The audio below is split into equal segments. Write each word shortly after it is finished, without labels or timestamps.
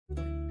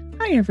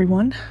Hi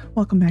everyone,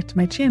 welcome back to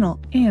my channel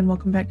and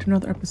welcome back to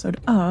another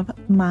episode of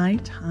My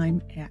Time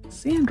at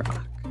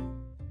Sandrock.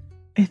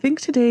 I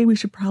think today we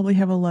should probably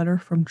have a letter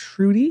from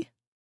Trudy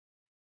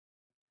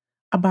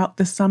about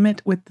the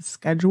summit with the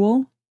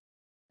schedule.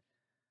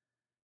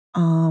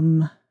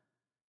 I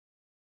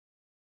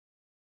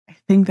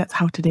think that's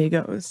how today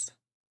goes.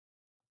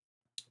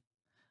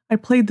 I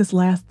played this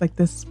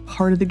this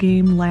part of the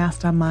game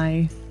last on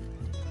my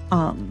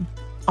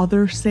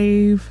other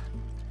save.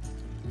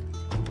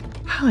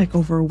 Like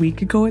over a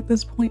week ago at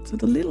this point, so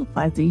it's a little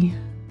fuzzy.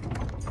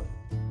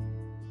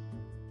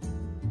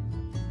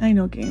 I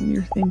know, game,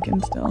 you're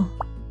thinking still.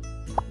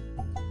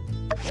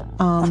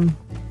 The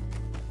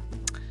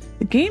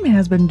game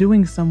has been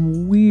doing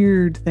some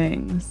weird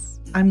things.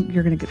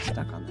 You're gonna get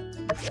stuck on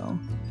that too, so.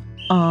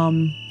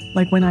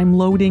 Like when I'm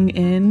loading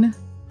in,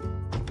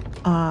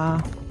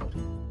 the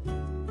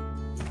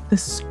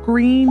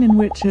screen in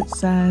which it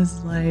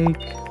says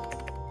like,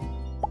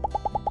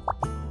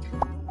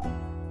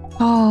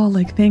 oh,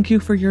 like, thank you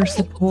for your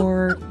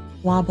support,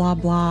 blah, blah,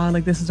 blah.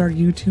 Like, this is our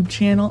YouTube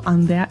channel.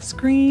 On that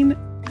screen,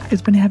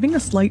 it's been having a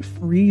slight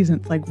freeze.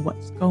 And it's like,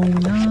 what's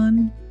going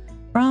on?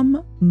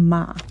 From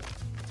Ma.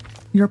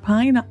 Your Pa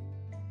and I, try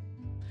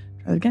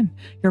that again.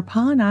 Your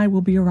Pa and I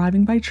will be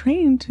arriving by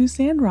train to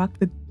Sandrock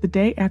the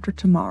day after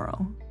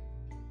tomorrow.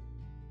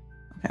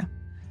 Okay.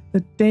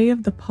 The day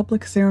of the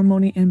public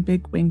ceremony and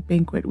big wing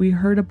banquet. We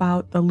heard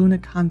about the Luna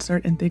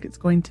concert and think it's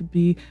going to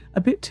be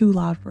a bit too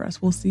loud for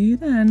us. We'll see you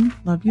then.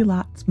 Love you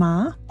lots,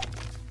 Ma.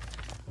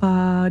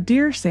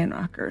 Dear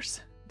Sandrockers,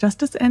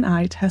 Justice and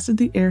I tested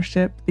the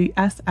airship, the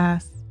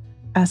SS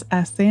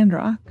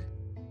Sandrock.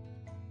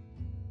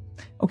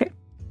 Okay.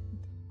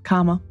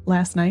 Comma,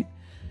 last night.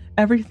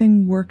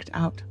 Everything worked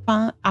out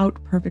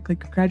perfectly.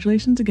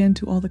 Congratulations again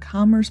to all the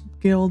Commerce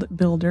Guild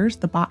builders,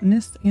 the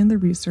botanists, and the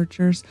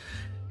researchers.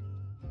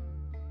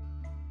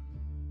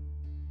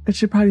 It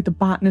should probably be the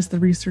botanists, the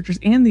researchers,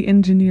 and the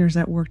engineers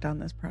that worked on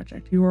this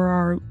project. You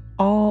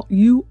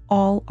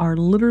all are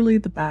literally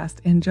the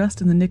best, and just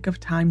in the nick of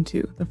time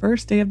too. The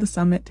first day of the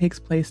summit takes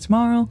place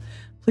tomorrow.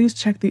 Please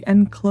check the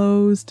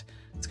enclosed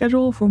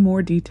schedule for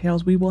more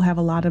details. We will have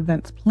a lot of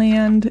events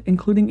planned,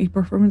 including a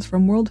performance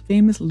from world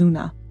famous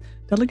Luna.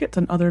 Delegates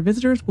and other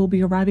visitors will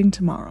be arriving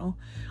tomorrow.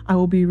 I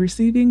will be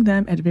receiving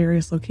them at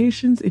various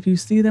locations. If you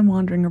see them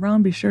wandering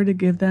around, be sure to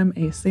give them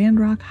a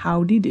Sandrock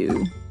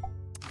howdy-do.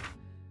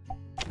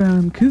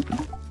 From Coop.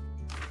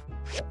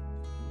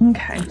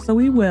 Okay, so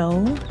we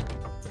will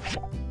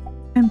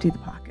empty the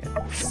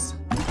pockets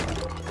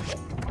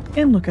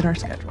and look at our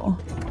schedule.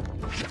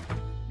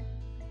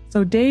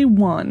 So day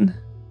 1.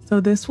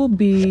 So this will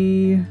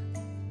be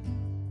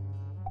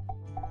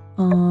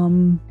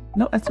no,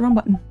 that's the wrong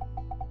button.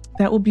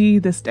 That will be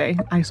this day.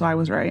 So I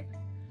was right.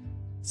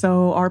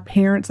 So our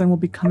parents then will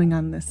be coming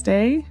on this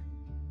day,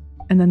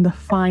 and then the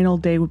final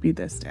day would be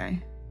this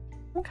day.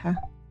 Okay.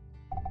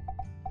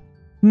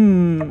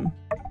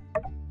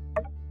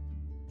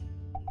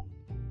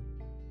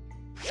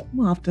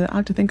 I'll have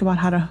to think about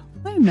how to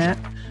plan that.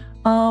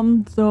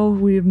 So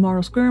we have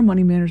Morrow Square,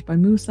 Money Manners by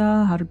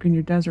Musa, How to Green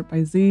Your Desert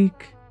by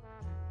Zeke.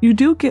 You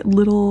do get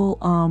little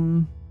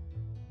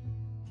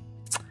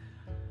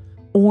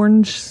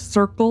orange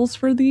circles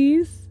for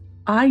these.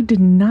 I did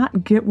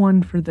not get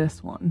one for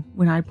this one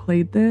when I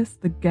played this,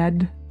 the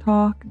GED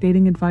Talk,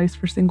 Dating Advice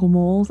for Single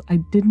Moles. I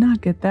did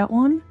not get that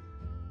one.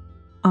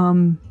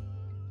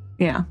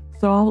 Yeah.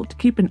 So I'll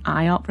keep an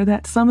eye out for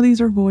that. Some of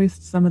these are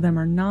voiced, some of them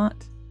are not.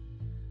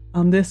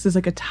 This is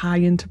like a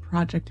tie-in to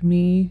Project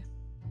Me.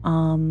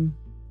 The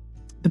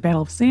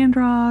Battle of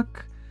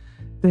Sandrock.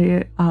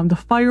 The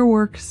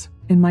fireworks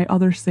in my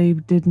other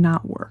save did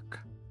not work.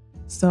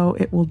 So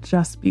it will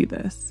just be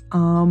this.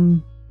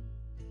 And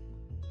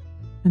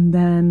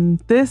then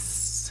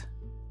this.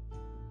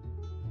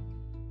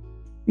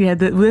 Yeah,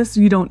 this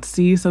you don't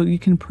see, so you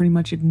can pretty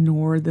much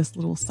ignore this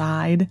little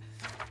side.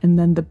 And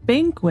then the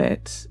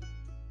banquet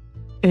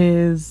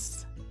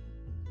is,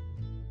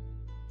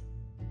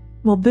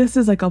 well, this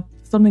is like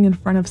something in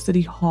front of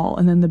City Hall,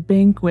 and then the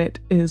banquet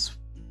is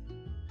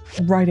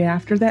right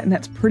after that, and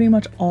that's pretty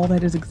much all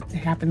that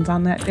happens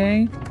on that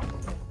day.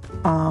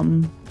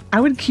 I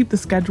would keep the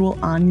schedule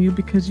on you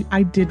because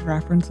I did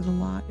reference it a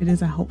lot. It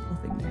is a helpful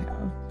thing to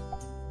have.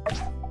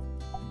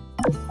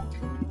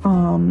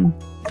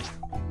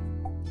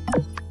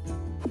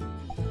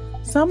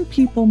 Some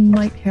people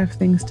might have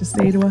things to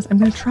say to us. I'm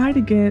going to try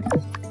to get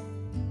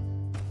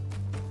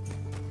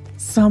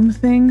some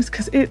things,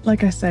 because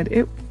like I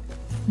said,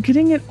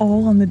 getting it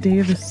all on the day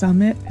of the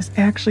summit is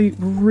actually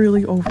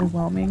really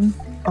overwhelming.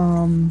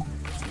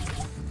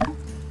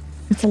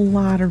 It's a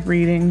lot of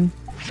reading.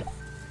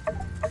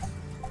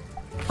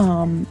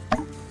 I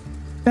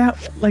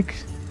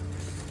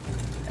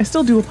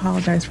still do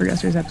apologize for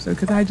yesterday's episode,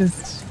 because it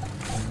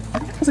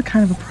was a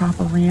kind of a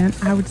proper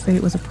rant. I would say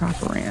it was a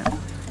proper rant,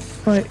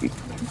 but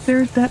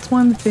that's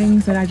one of the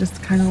things that I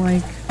just kind of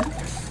like.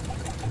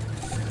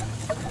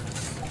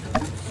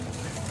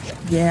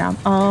 Yeah,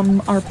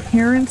 our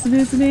parents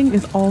visiting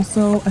is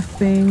also a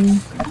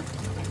thing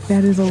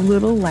that is a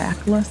little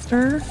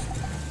lackluster.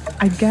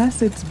 I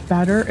guess it's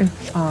better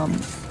if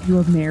you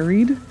are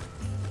married.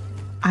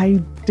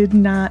 I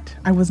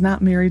was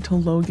not married to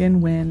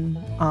Logan when,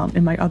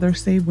 in my other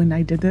save when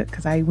I did it,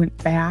 because I went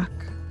back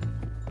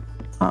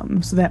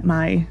so that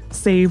my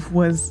save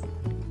was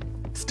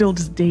still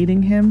just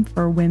dating him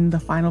for when the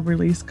final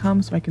release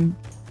comes, so I can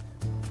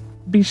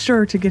be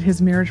sure to get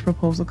his marriage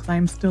proposal, because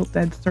I'm still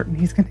dead certain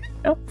he's gonna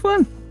have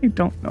fun. I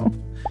don't know.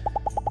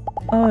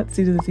 Oh, let's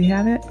see, does he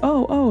have it?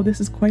 Oh,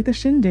 this is quite the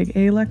shindig.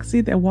 Eh,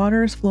 Lexi? The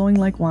water is flowing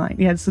like wine.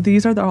 Yeah, so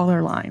these are all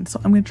their lines.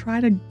 So I'm gonna try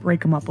to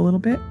break them up a little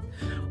bit.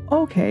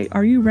 Okay,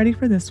 are you ready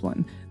for this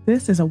one?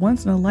 This is a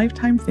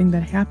once-in-a-lifetime thing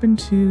that happened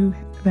to...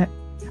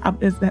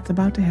 that's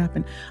about to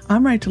happen.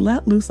 I'm ready to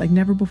let loose like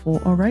never before.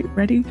 All right,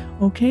 ready?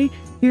 Okay,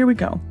 here we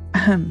go.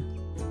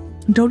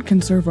 Don't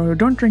conserve water.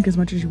 Don't drink as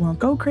much as you want.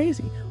 Go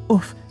crazy.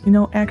 Oof,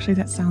 actually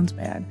that sounds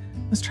bad.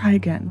 Let's try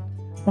again.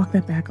 Walk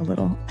that back a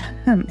little.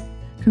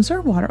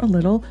 Conserve water a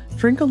little.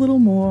 Drink a little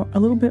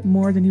bit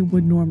more than you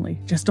would normally.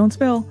 Just don't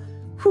spill.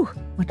 Whew,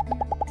 much better.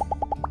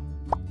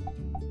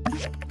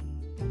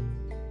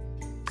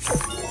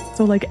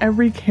 So like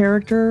every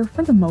character,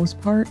 for the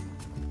most part,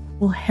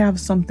 will have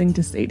something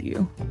to say to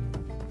you.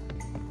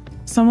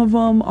 Some of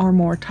them are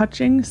more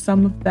touching.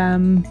 Some of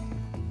them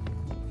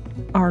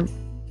are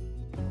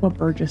what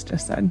Burgess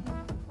just said.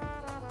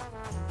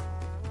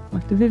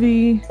 Look to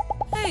Vivi.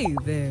 Hey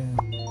there.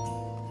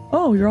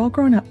 Oh, you're all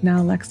grown up now,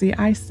 Lexi.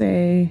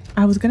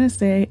 I was gonna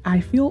say, I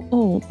feel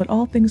old, but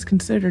all things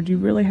considered, you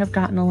really have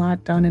gotten a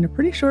lot done in a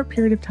pretty short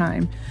period of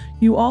time.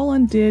 You all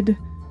undid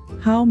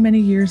how many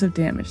years of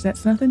damage?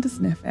 That's nothing to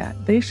sniff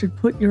at. They should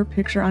put your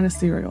picture on a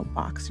cereal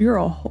box. You're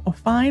a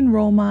fine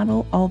role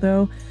model,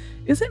 although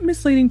is it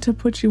misleading to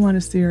put you on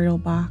a cereal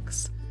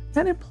box?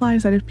 That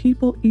implies that if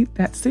people eat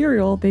that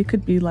cereal, they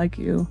could be like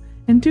you.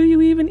 And do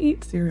you even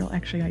eat cereal?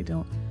 Actually, I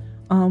don't.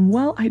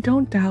 Well, I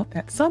don't doubt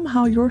that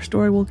somehow your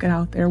story will get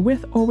out there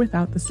with or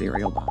without the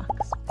cereal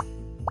box.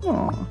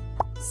 Aw.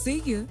 See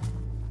you.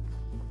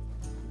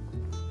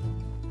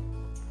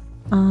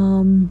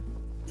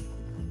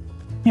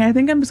 Yeah, I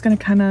think I'm just gonna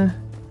kind of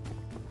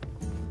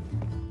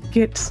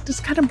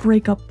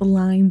break up the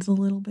lines a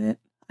little bit.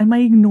 I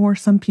might ignore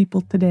some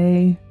people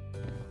today.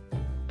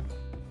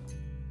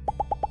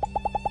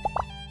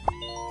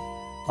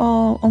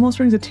 Oh, almost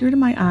brings a tear to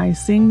my eye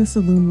seeing the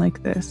saloon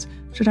like this.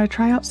 Should I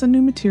try out some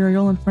new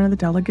material in front of the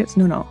delegates?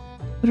 No.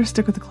 Better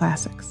stick with the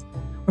classics.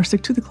 Or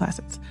stick to the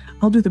classics.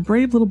 I'll do the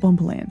brave little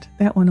Bumbleland.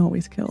 That one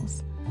always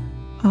kills.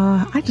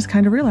 I just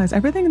kind of realized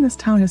everything in this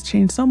town has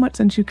changed so much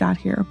since you got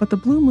here, but the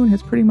Blue Moon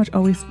has pretty much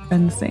always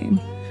been the same.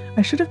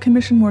 I should have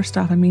commissioned more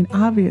stuff. I mean,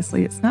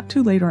 obviously, it's not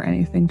too late or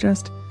anything,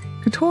 just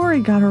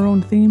Katori got her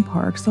own theme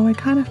park, so I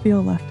kind of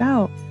feel left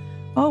out.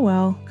 Oh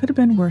well, could have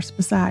been worse.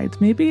 Besides,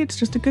 maybe it's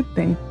just a good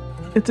thing.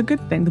 It's a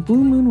good thing. The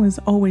Blue Moon was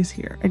always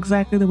here,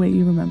 exactly the way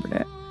you remembered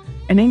it.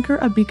 An anchor,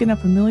 a beacon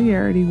of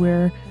familiarity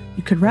where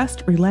you could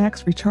rest,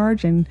 relax,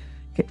 recharge, and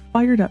get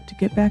fired up to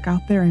get back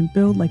out there and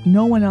build like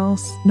no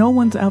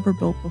one's ever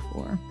built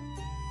before.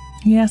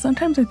 Yeah,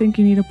 sometimes I think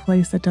you need a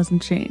place that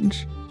doesn't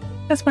change.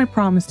 That's my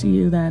promise to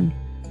you then.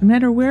 No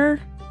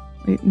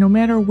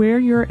matter where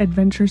your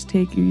adventures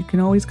take you, you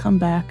can always come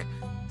back.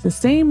 It's the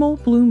same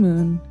old Blue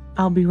Moon.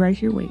 I'll be right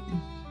here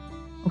waiting.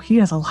 Oh, he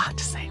has a lot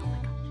to say. Oh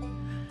my gosh.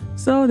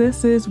 So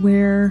this is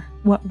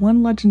what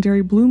one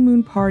legendary Blue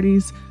Moon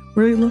parties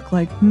really look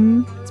like.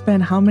 It's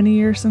been how many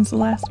years since the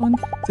last one?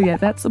 So yeah,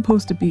 that's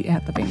supposed to be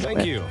at the banquet.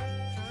 Thank you.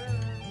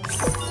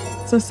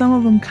 So some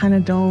of them kind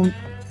of don't.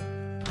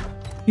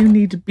 You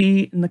need to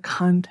be in the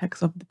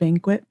context of the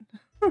banquet.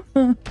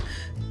 So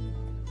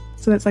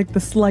that's like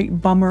the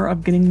slight bummer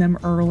of getting them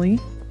early.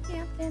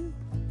 Captain.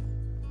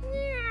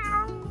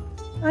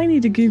 I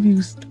need to give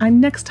you...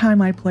 next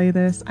time I play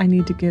this, I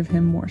need to give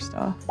him more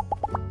stuff.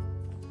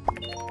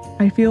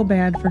 I feel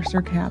bad for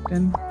Sir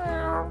Captain.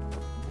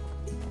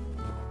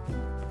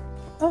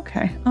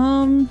 Okay,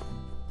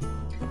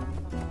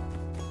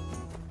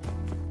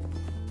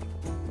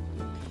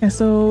 yeah,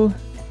 so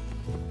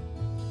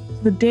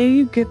the day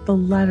you get the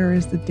letter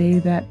is the day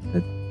that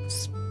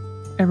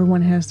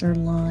everyone has their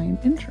line.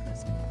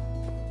 Interesting.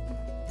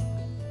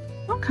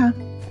 Okay.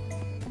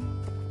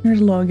 Here's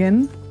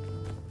Logan.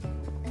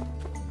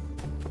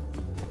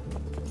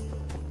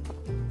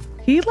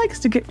 He likes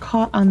to get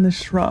caught on the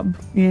shrub.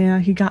 Yeah,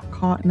 he got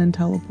caught and then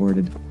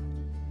teleported.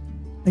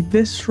 Like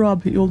this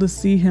shrub, you'll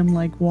just see him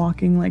like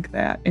walking like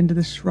that into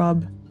the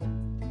shrub.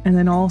 And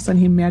then all of a sudden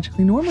he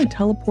magically normally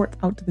teleports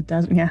out to the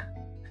desert. Yeah,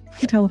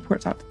 he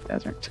teleports out to the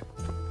desert.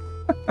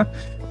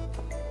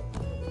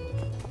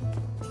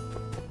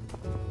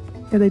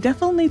 Yeah, they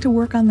definitely need to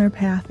work on their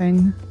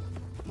pathing.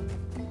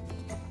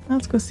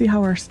 Let's go see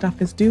how our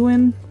stuff is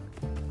doing.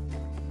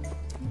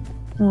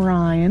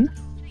 Ryan.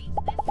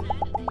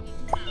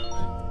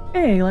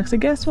 Hey, Lexi,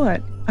 guess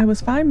what? I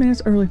was 5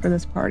 minutes early for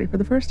this party. For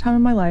the first time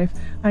in my life,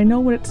 I know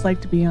what it's like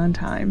to be on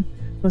time.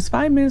 It was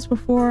 5 minutes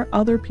before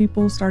other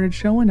people started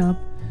showing up.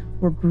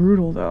 Were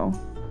brutal, though.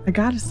 I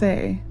gotta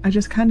say, I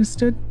just kind of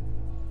stood...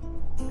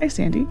 Hey,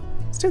 Sandy.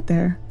 Stood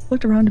there,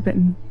 looked around a bit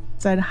and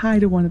said hi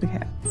to one of the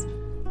cats.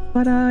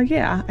 But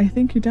yeah, I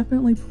think you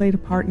definitely played a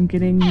part in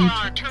getting me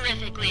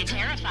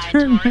to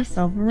turn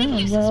myself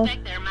around. Well,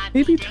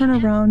 maybe turn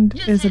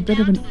around is a bit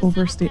of an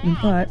overstatement,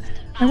 but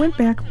I went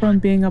back from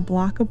being a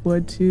block of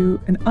wood to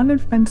an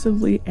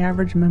unoffensively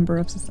average member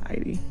of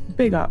society.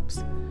 Big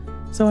ups.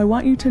 So I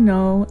want you to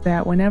know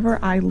that whenever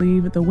I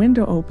leave the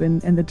window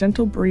open and the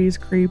gentle breeze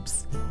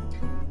creeps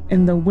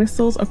and the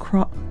whistles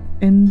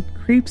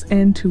creeps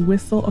in to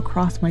whistle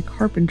across my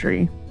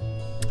carpentry,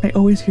 I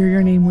always hear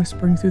your name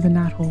whispering through the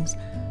knotholes.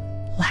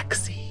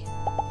 Lexi.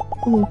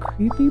 A little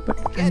creepy, but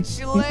catch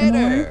you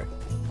later.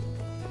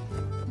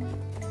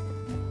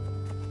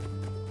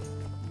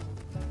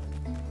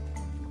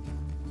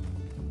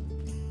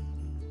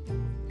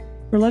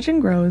 Where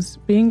legend grows,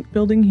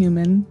 building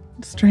human,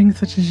 strength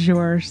such as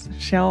yours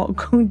shall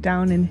go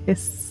down in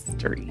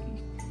history.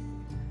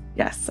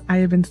 Yes, I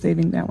have been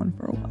saving that one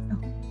for a while.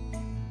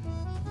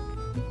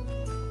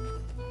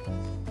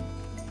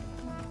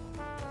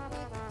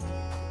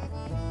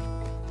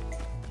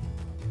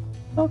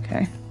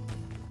 Okay.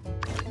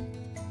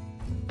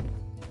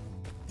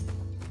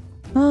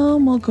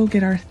 We'll go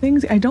get our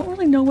things. I don't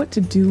really know what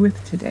to do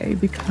with today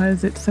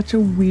because it's such a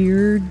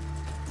weird...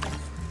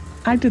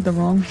 I did the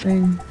wrong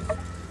thing.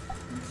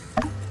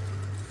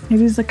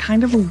 It is a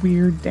kind of a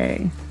weird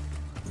day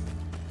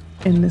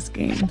in this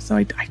game, so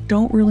I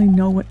don't really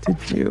know what to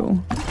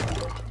do.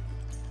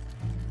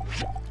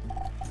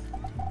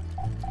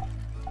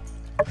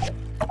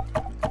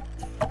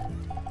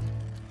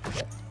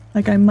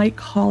 Like, I might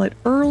call it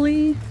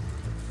early.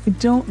 I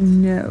don't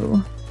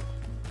know.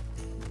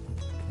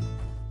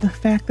 The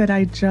fact that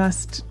I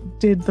just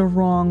did the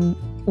wrong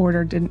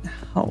order didn't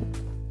help.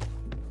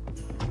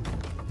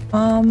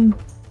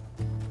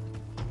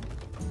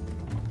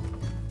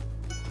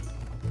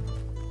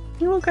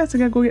 You know, guys, I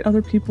gotta go get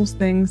other people's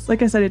things.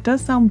 Like I said, it does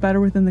sound better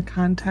within the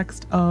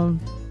context of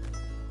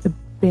the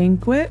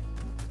banquet,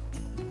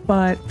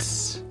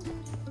 but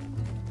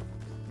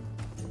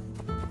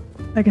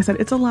like I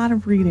said, it's a lot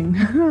of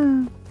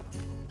reading.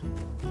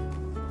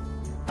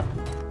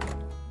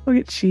 Go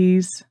get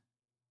cheese.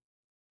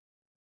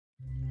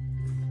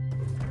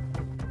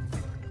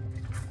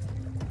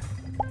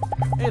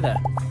 Hey there.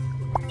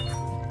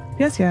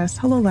 Yes.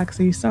 Hello,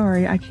 Lexi.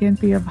 Sorry, I can't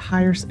be in a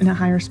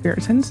higher spirit.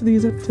 Attendance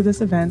to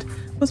this event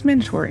was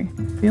mandatory.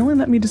 They only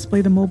let me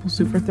display the mobile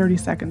suit for 30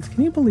 seconds.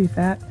 Can you believe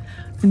that?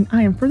 And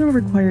I am furthermore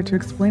required to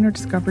explain our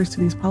discoveries to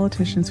these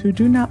politicians who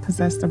do not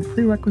possess the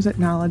prerequisite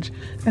knowledge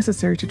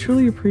necessary to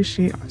truly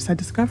appreciate said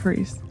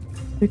discoveries.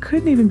 They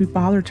couldn't even be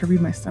bothered to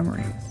read my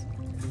summaries.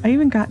 I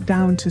even got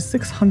down to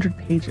 600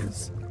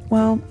 pages.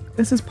 Well,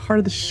 this is part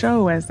of the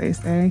show, as they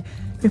say.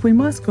 If we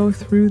must go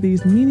through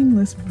these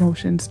meaningless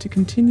motions to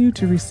continue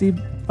to receive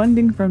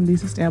funding from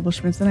these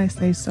establishments, then I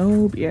say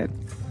so be it.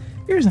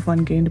 Here's a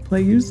fun game to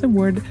play. Use the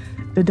word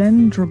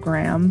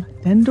dendrogram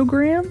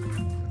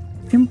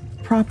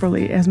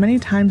improperly as many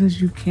times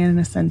as you can in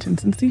a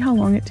sentence and see how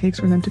long it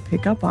takes for them to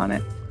pick up on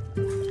it.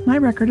 My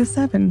record is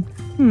 7.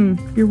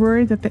 You're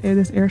worried that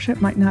this airship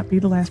might not be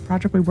the last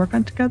project we work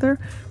on together?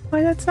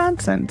 Why, that's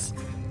nonsense.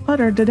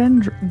 Utter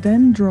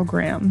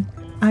dendrogram.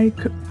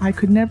 I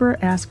could never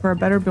ask for a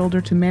better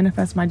builder to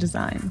manifest my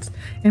designs.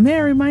 And may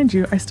I remind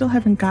you, I still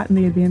haven't gotten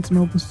the advanced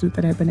mobile suit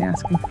that I've been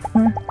asking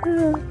for.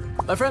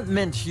 My friend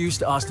Mint used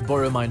to ask to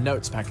borrow my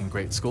notes back in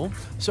grade school,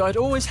 so I'd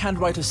always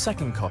handwrite a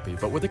second copy,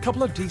 but with a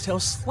couple of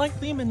details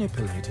slightly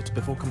manipulated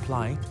before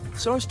complying,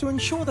 so as to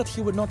ensure that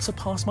he would not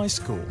surpass my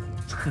score.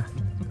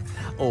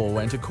 All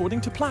went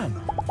according to plan.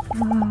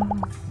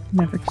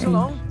 Never change. So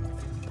long.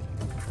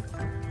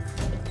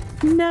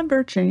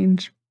 Never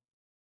change.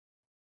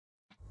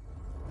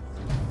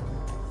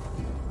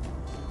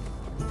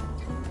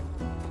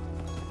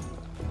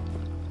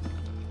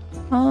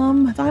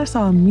 I thought I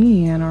saw a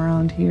Mian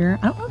around here.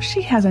 I don't know if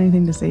she has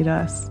anything to say to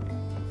us.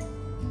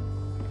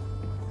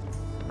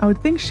 I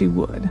would think she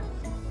would.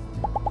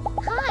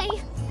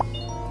 Hi.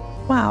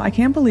 Wow, I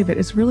can't believe it.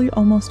 It's really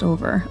almost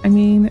over. I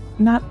mean,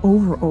 not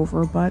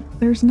over, but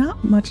there's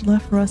not much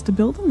left for us to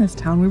build in this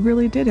town. We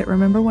really did it.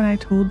 Remember when I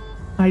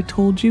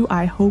told you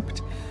I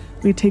hoped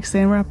we'd take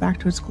Sandrock back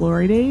to its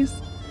glory days?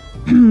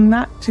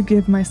 Not to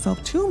give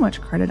myself too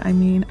much credit, I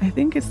mean, I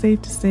think it's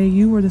safe to say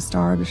you were the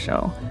star of the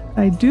show.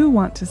 But I do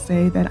want to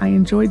say that I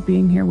enjoyed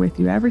being here with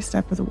you every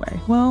step of the way.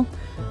 Well,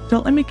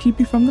 don't let me keep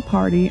you from the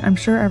party. I'm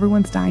sure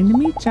everyone's dying to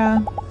meet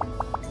ya.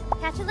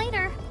 Catch you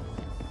later.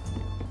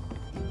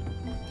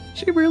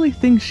 She really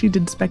thinks she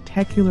did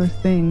spectacular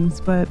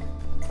things, but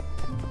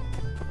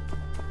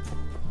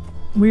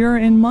we are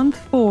in month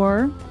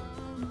 4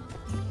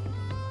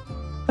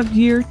 of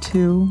year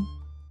 2.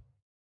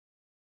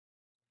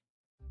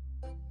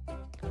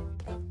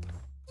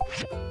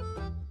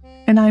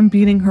 And I'm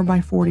beating her by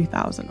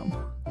 40,000.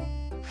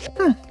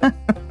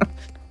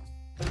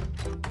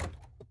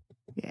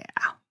 Yeah.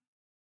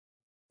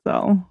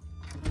 So.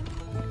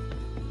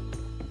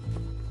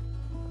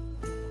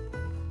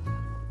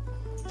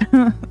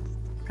 Kind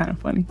of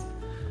funny.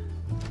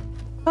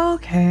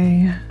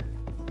 Okay.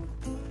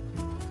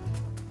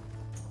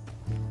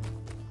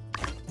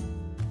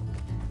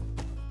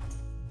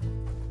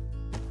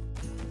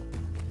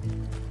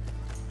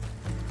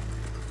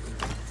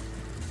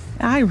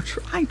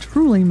 I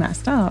truly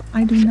messed up.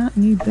 I do not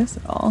need this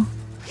at all.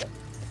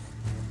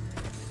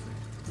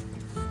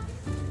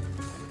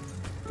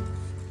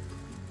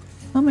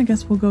 I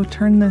guess we'll go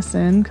turn this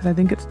in because I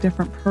think it's a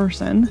different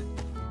person.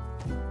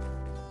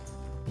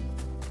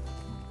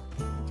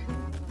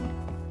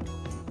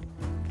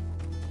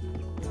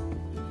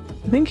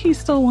 I think he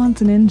still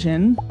wants an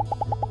engine.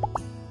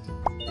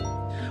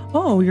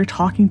 Oh, you're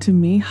talking to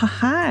me?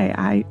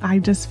 Hi. I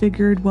just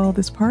figured, well,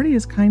 this party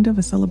is kind of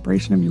a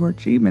celebration of your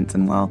achievements,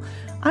 and well,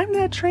 I'm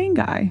that train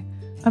guy.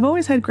 I've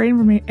always had great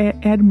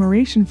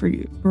admiration for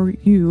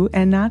you,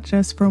 and not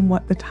just from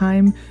the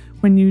time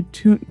when you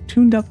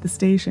tuned up the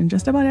station.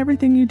 Just about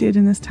everything you did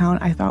in this town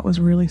I thought was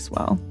really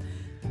swell.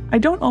 I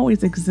don't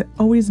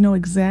always know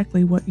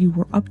exactly what you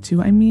were up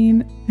to. I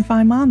mean, if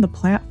I'm on the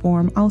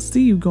platform, I'll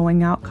see you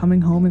going out,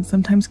 coming home, and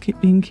sometimes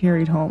being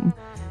carried home.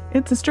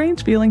 It's a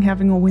strange feeling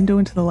having a window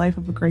into the life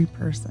of a great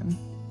person.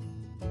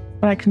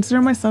 But I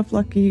consider myself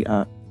lucky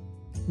for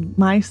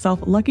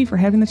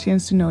having the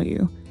chance to know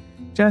you.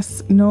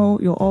 Just know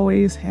you'll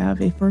always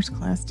have a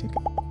first-class ticket.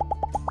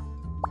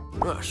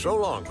 So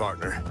long,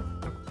 partner.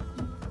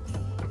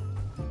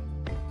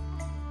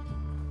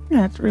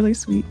 Yeah, it's really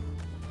sweet.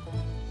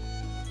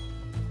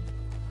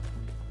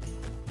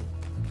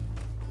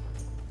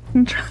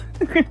 I'm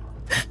trying.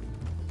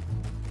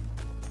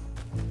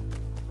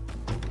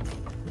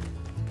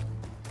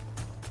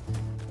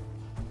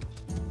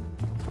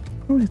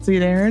 Oh, let's see,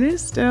 there it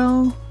is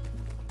still.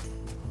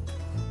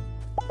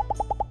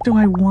 Do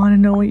I want to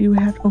know what you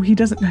have? Oh, he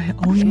doesn't.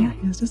 Oh, yeah,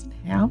 he doesn't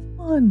have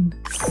one.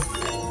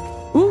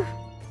 Ooh.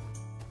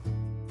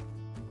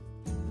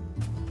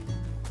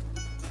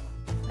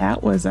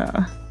 That was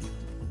a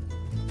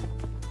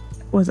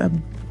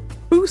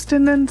boost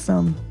and then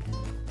some.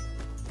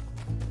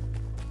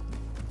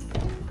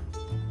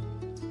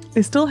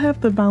 They still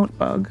have the bounce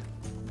bug.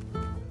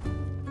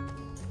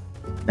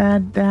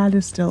 That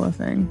is still a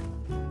thing.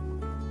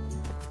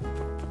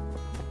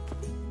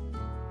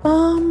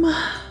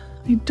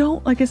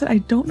 Like I said, I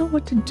don't know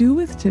what to do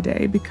with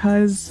today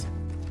because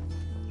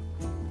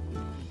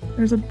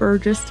there's a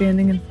Burgess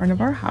standing in front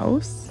of our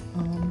house.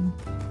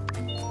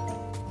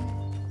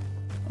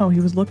 Oh, he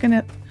was looking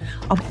at,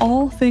 of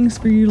all things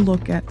for you to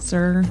look at,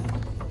 sir.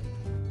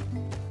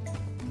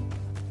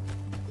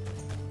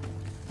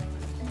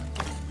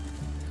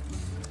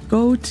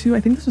 Go to, I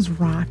think this is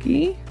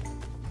Rocky.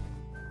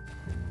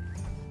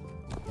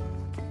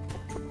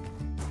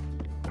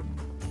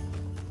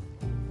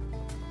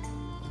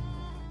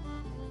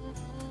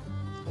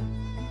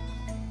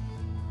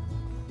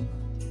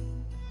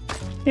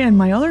 Yeah, and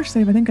my other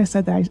save, I think I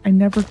said that I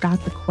never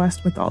got the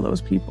quest with all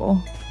those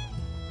people.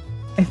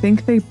 I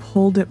think they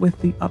pulled it with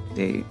the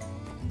update.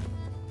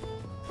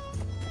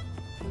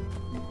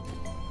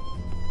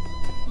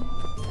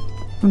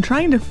 I'm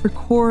trying to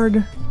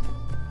record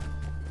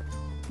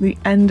the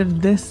end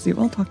of this. See,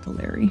 we'll talk to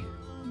Larry.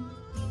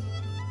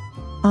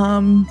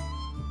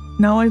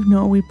 Now I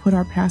know we put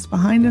our past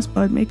behind us,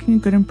 but making a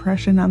good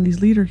impression on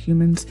these leader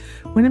humans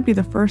wouldn't be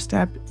the first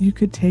step you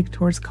could take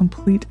towards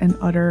complete and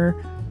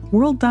utter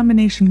world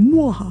domination.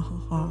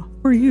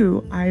 For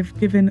you, I've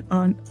given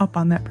up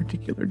on that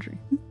particular dream.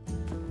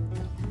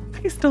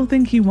 I still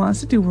think he wants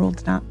to do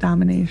world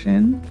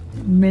domination.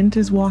 Mint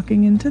is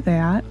walking into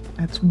that.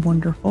 That's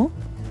wonderful.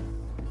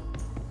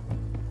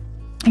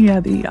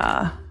 Yeah,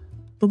 the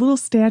little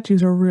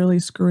statues are really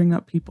screwing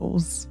up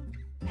people's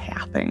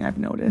pathing, I've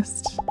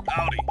noticed.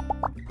 Howdy.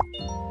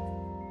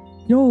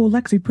 Yo,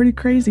 Lexi, pretty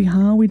crazy,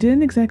 huh? We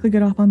didn't exactly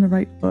get off on the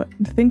right foot.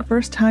 I think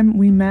first time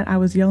we met, I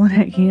was yelling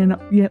at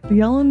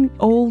yelling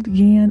old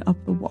Yan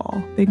up the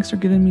wall. Thanks for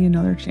giving me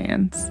another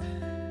chance.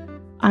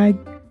 I'm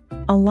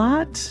a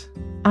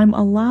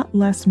lot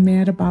less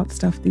mad about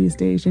stuff these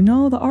days. You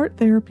know, the art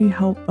therapy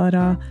helped, but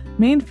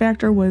main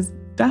factor was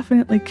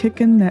definitely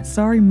kicking that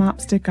sorry mop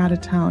stick out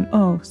of town.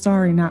 Oh,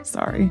 sorry, not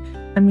sorry.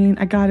 I mean,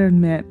 I gotta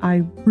admit,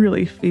 I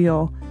really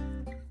feel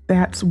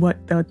that's what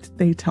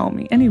they tell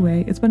me.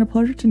 Anyway, it's been a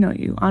pleasure to know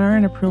you. Honor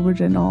and a privilege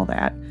and all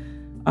that.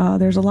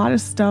 There's a lot of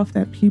stuff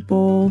that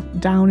people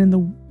down in the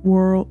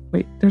world...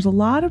 Wait, there's a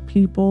lot of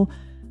people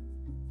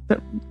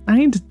that...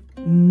 I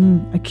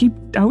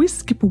always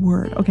skip a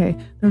word. Okay,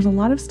 there's a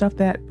lot of stuff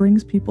that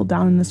brings people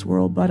down in this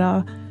world,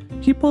 but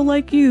people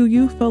like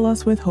you fill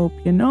us with hope,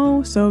 you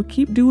know? So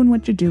keep doing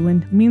what you're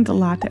doing. It means a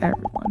lot to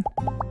everyone.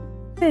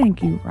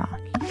 Thank you,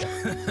 Rocky.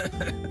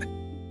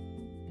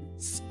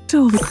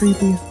 Still the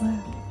creepiest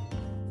laugh.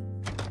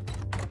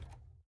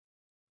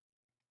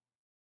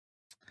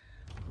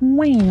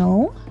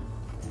 Well,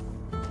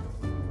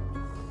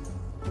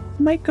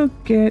 might go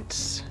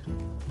give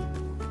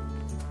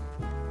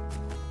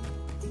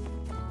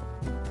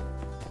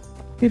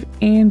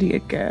Andy a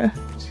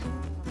gift.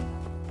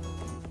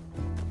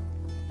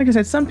 Like I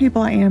said, some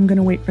people I am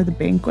gonna wait for the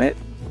banquet.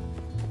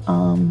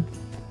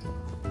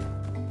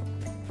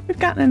 We've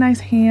gotten a nice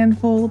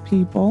handful of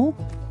people.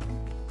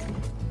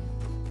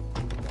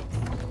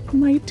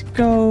 Might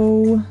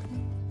go.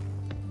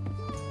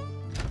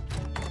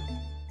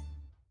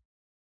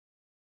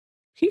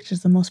 Peach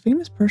is the most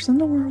famous person in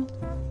the world.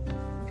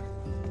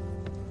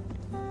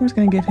 We're just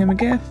gonna give him a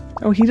gift.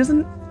 Oh, he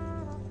doesn't...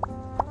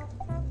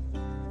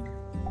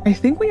 I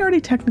think we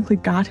already technically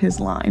got his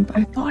line, but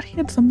I thought he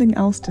had something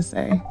else to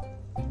say.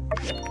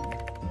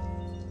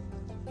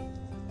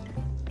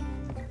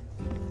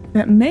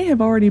 That may have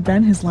already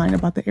been his line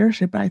about the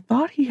airship, but I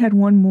thought he had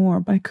one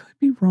more, but I could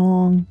be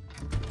wrong.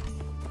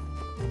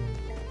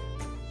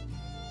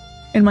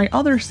 In my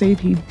other save,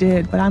 he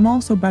did, but I'm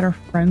also better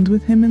friends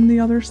with him in the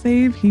other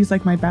save. He's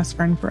like my best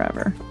friend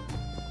forever.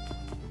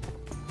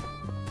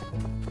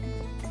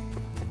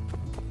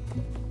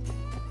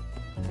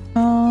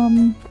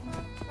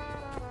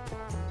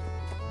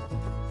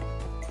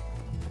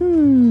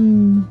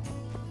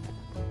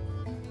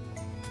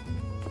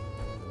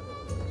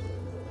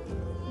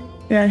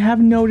 Yeah, I have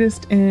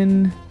noticed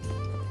in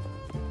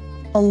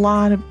a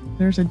lot of...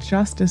 There's a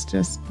justice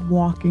just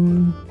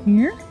walking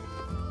here.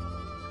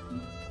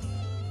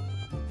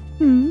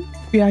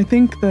 Yeah, I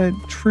think the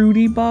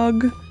Trudy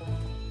bug...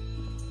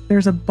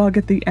 There's a bug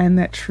at the end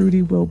that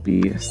Trudy will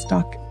be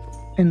stuck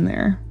in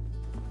there.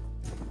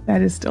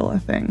 That is still a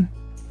thing.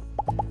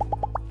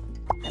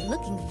 I'm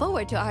looking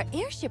forward to our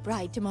airship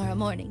ride tomorrow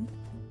morning.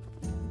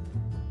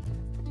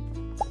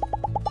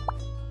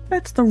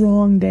 That's the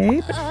wrong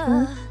day, but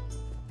sure.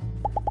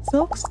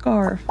 Silk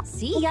scarf.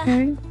 See ya.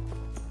 Okay.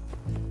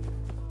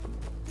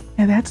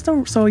 Yeah, that's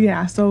the... So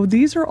yeah, so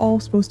these are all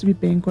supposed to be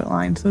banquet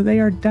lines, so they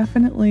are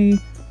definitely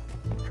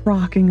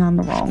rocking on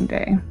the wrong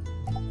day.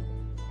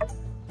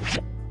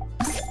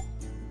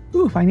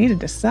 Ooh, if I needed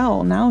to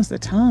sell, now's the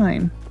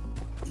time.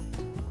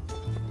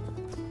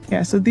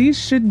 Yeah, so these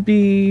should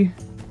be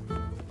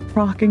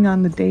rocking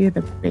on the day of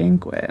the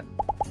banquet.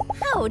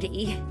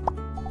 Howdy.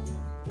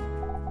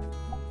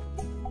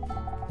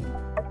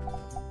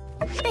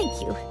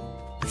 Thank you.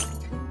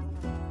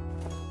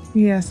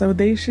 Yeah, so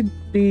they should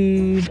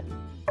be...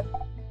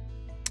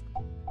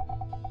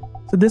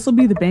 So this will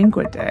be the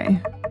banquet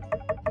day.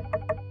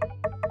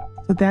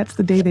 So that's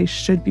the day they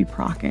should be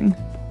procking.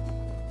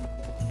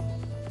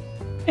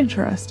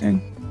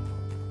 Interesting.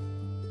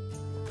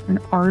 An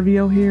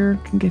Arvio here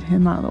can get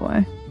him out of the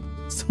way.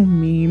 So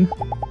mean.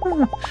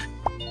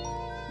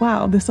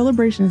 Wow, the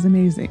celebration is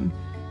amazing.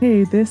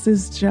 Hey, this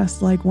is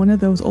just like one of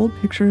those old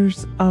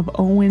pictures of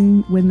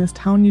Owen when this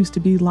town used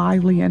to be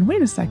lively. And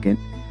wait a second,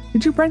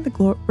 did you bring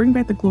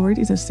back the glory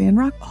days of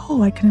Sandrock?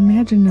 Oh, I can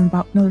imagine in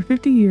about another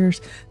 50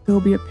 years, there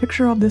will be a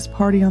picture of this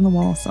party on the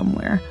wall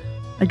somewhere.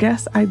 I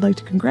guess I'd like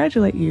to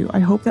congratulate you. I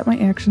hope that my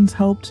actions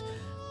helped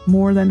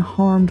more than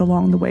harmed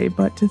along the way,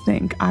 but to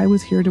think I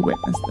was here to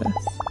witness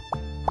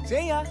this.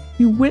 See ya.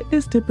 You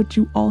witnessed it, but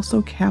you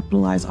also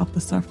capitalize off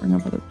the suffering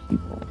of other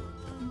people.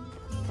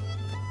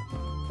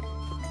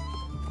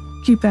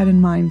 Keep that in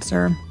mind,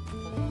 sir.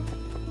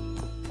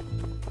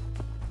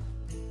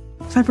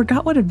 So I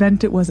forgot what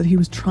event it was that he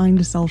was trying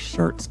to sell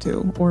shirts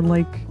to, or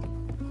like,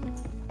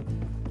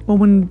 well,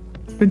 when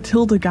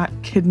Matilda got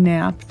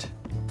kidnapped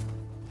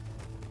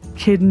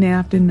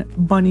in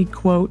bunny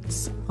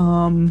quotes,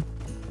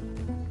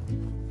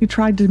 he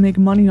tried to make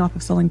money off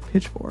of selling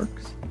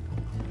pitchforks.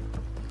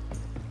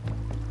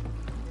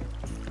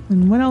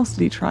 And what else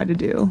did he try to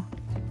do?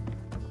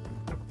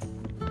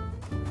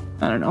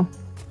 I don't know.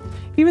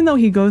 Even though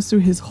he goes through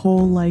his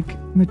whole, like,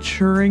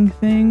 maturing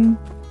thing,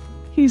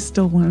 he's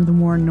still one of the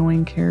more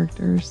annoying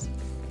characters.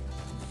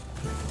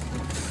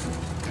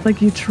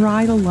 Like, you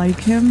try to like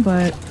him,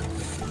 but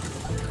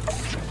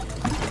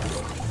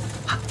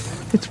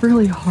it's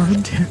really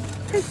hard to.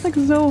 It's, like,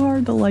 so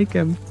hard to like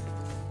him.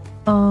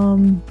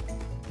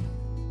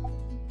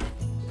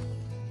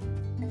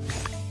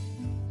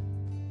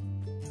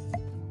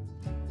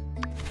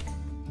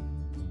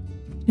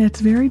 Yeah, it's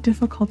very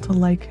difficult to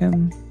like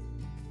him.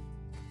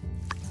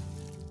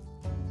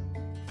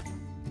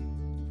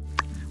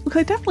 Look,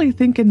 I definitely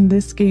think in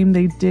this game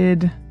they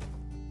did,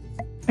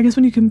 I guess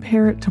when you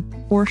compare it to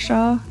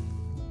Portia,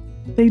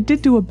 they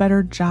did do a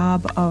better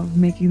job of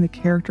making the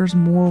characters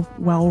more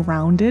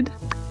well-rounded.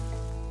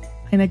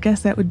 And I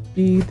guess that would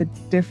be the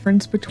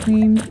difference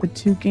between the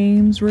two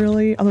games,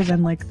 really, other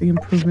than like the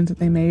improvements that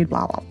they made,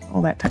 blah, blah,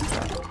 all that type of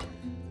stuff.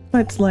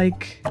 But it's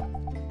like,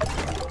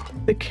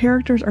 the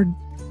characters are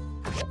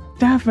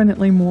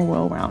definitely more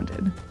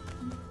well-rounded.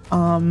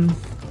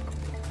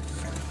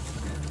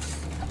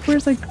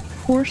 Whereas like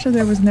Portia,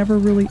 there was never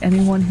really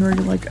anyone who were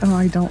like, oh,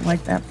 I don't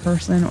like that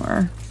person,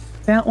 or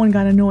that one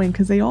got annoying,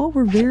 because they all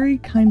were very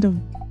kind of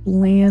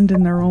bland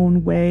in their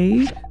own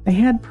way. They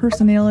had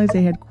personalities,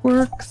 they had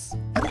quirks,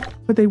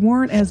 but they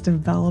weren't as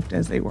developed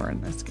as they were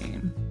in this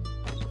game.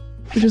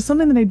 Which is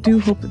something that I do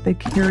hope that they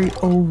carry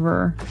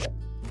over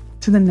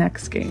to the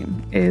next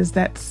game, is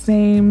that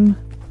same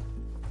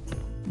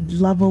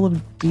level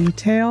of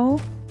detail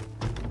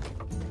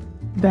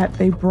that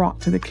they brought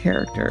to the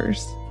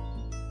characters.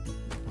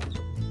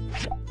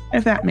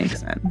 If that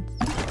makes sense.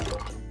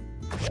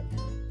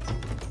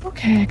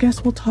 Okay, I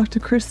guess we'll talk to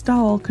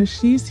Crystal, because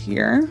she's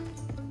here.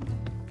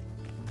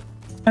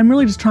 I'm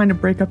really just trying to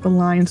break up the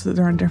lines so that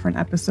they're on different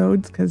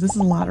episodes, because this is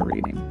a lot of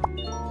reading.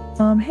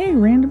 Hey,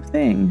 random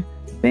thing.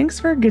 Thanks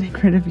for getting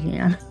rid of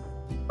Yan.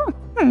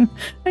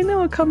 I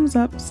know it comes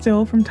up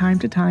still from time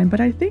to time,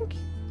 but I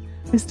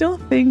still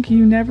think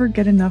you never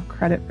get enough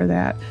credit for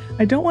that.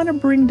 I don't want to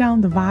bring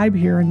down the vibe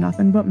here or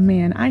nothing, but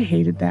man, I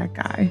hated that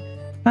guy.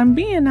 If I'm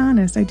being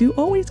honest, I do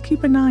always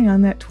keep an eye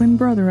on that twin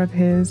brother of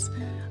his.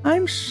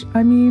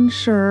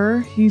 Sure,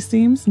 he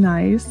seems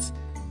nice.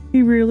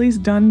 He really's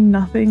done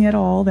nothing at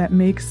all that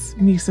makes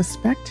me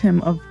suspect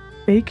him of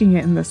faking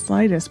it in the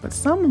slightest, but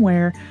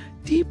somewhere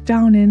deep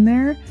down in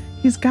there,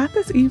 he's got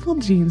this evil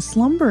gene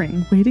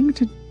slumbering, waiting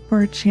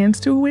for a chance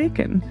to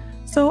awaken.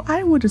 So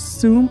I would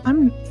assume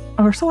I'm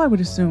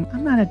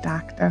not a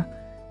doctor.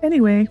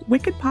 Anyway,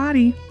 wicked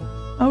potty.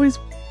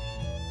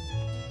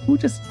 Who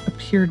just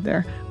appeared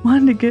there?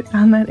 Wanted to get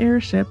on that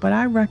airship, but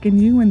I reckon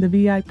you and the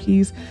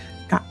VIPs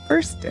got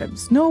first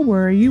dibs. No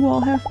worry, you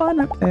all have fun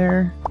up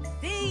there.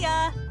 See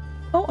ya!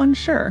 Oh,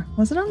 unsure.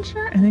 Was it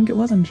unsure? I think it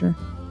was unsure.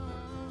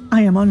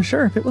 I am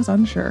unsure if it was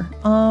unsure.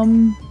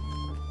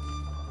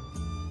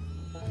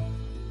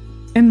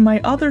 In my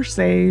other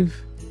save,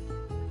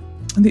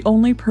 the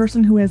only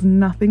person who has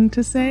nothing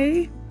to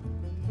say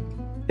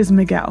is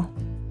Miguel.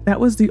 That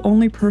was the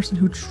only person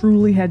who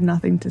truly had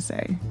nothing to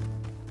say.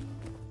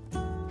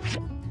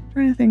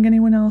 Trying to think,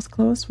 anyone else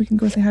close? We can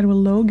go say hi to a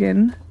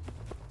Logan.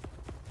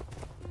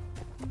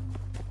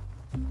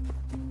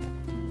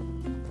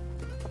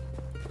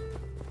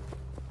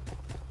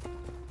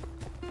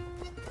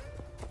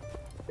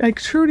 Like,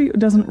 Trudy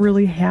doesn't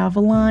really have a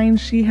line.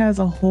 She has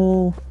a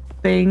whole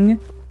thing.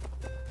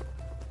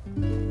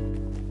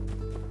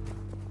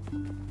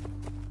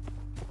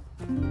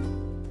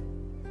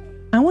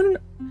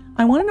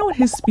 I want to know what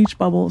his speech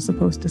bubble is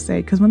supposed to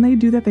say, because when they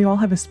do that, they all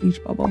have a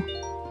speech bubble.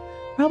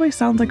 Probably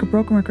sounds like a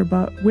broken record,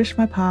 but wish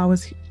my pa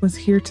was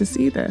here to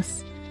see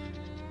this.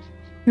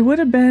 It would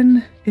have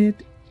been,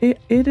 it'd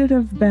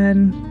have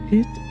been.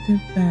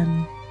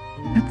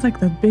 That's like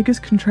the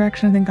biggest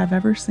contraction I think I've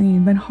ever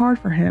seen. Been hard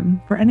for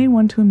him, for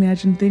anyone to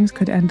imagine things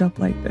could end up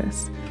like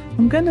this.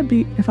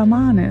 If I'm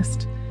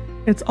honest,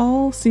 it's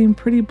all seemed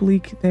pretty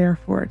bleak there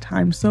for a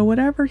time. So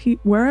wherever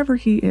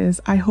he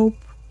is, I hope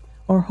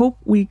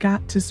we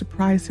got to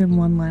surprise him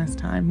one last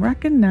time.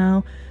 Reckon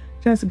now,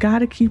 just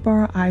gotta keep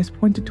our eyes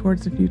pointed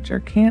towards the future.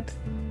 Can't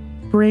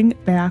bring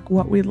back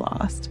what we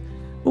lost,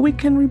 but we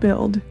can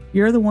rebuild.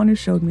 You're the one who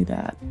showed me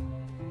that.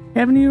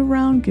 Having you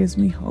around gives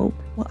me hope.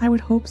 Well, I would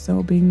hope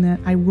so, being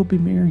that I will be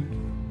married.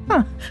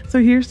 Huh, so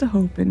here's to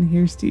hope and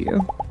here's to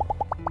you.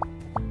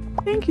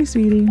 Thank you,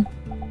 sweetie.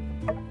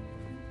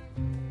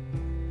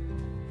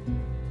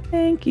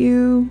 Thank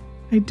you.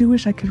 I do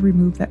wish I could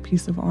remove that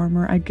piece of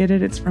armor. I get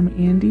it, it's from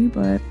Andy,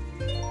 but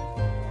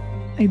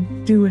I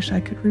do wish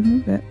I could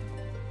remove it.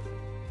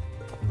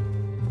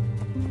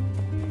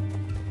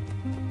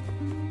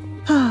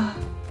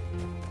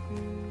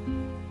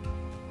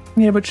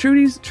 Yeah, but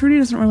Trudy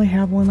doesn't really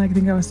have one. Like I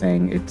think I was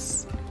saying,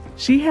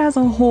 she has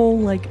a whole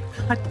like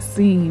cut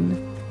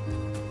scene.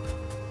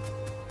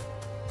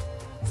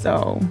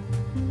 So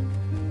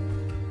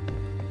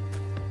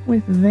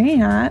with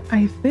that,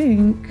 I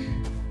think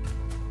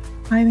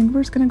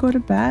we're just gonna go to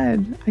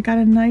bed. I got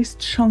a nice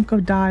chunk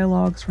of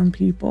dialogues from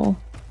people.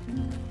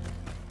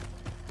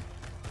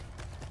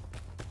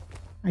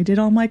 I did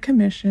all my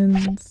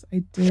commissions.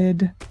 I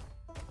did.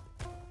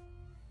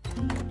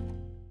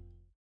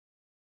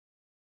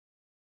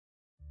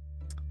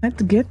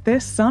 Let's get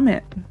this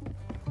summit.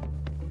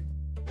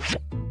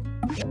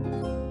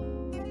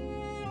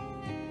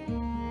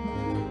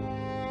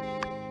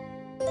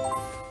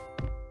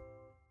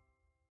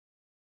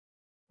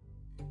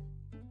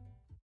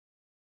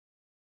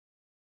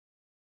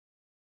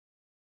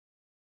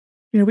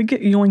 Yeah, we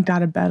get yoinked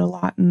out of bed a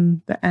lot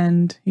in the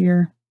end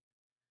here.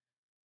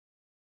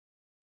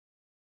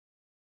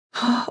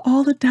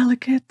 All the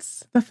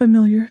delegates, the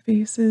familiar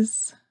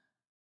faces.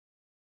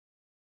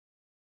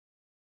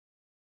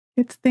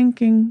 It's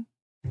thinking.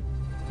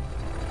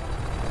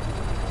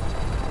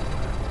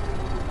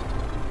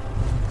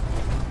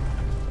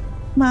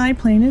 My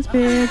plane is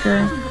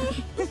bigger.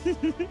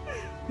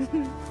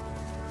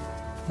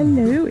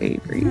 Hello,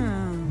 Avery.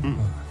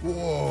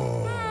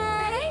 Whoa.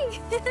 Hey!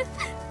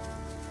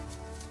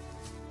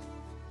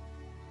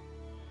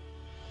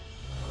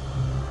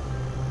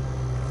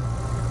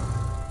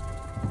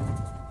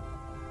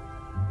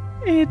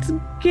 It's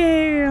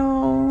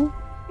Gail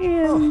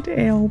and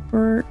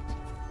Albert.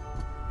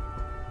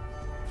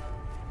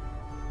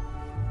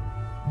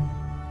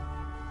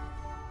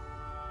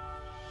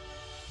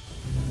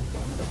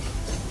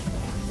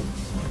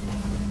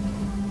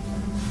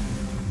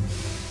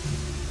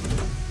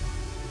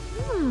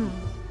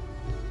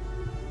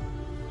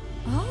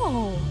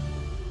 Oh.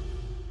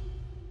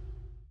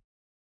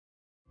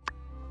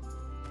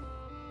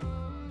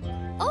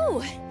 Oh,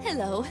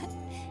 hello.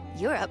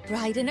 You're up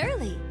bright and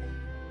early.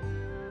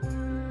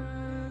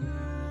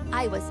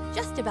 I was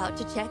just about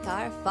to check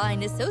our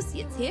fine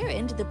associates here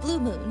into the Blue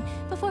Moon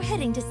before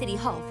heading to City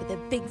Hall for the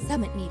big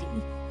summit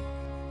meeting.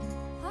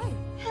 Hi.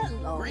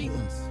 Hello.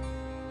 Greetings.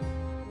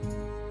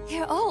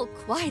 They're all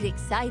quite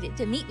excited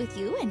to meet with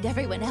you and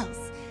everyone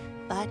else.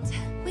 But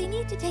we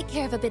need to take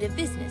care of a bit of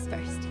business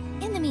first.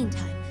 In the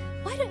meantime,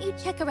 why don't you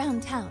check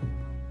around town?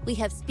 We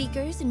have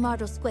speakers in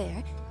Martel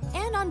Square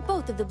and on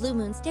both of the Blue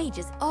Moon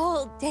stages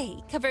all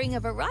day, covering a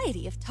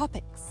variety of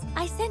topics.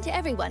 I sent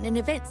everyone an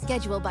event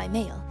schedule by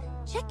mail.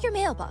 Check your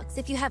mailbox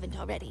if you haven't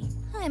already.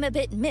 I'm a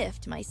bit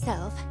miffed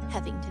myself,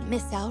 having to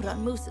miss out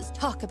on Moose's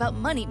talk about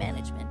money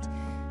management.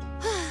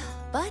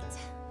 But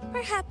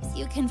perhaps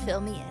you can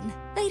fill me in.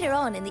 Later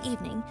on in the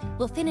evening,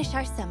 we'll finish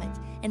our summit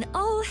and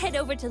all head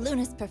over to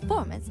Luna's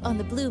performance on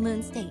the Blue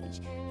Moon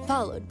stage,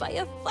 followed by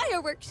a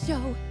fireworks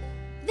show.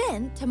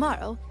 Then,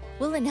 tomorrow,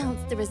 we'll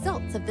announce the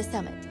results of the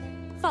summit,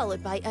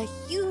 followed by a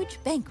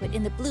huge banquet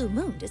in the Blue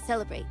Moon to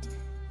celebrate,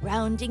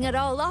 rounding it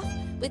all off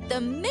with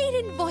the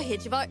maiden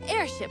voyage of our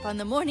airship on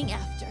the morning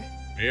after.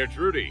 Mayor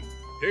Trudy,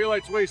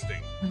 daylight's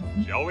wasting.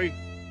 Shall we?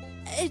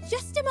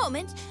 Just a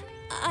moment.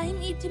 I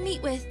need to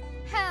meet with...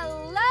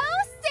 Hello,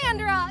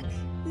 Sandrock!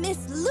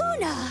 Miss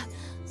Luna!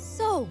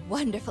 So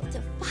wonderful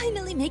to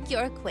finally make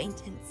your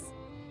acquaintance.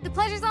 The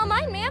pleasure's all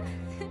mine, ma'am.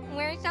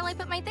 Where shall I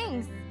put my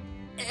things?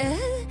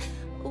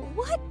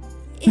 What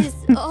is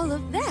all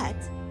of that?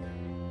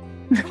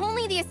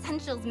 Only the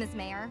essentials, Miss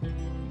Mayor.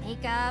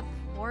 Makeup,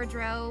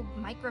 wardrobe,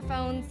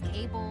 microphones,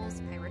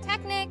 cables,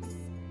 pyrotechnics.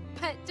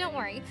 But don't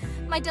worry,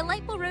 my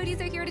delightful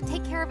roadies are here to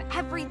take care of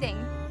everything.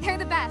 They're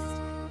the best.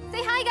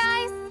 Say hi,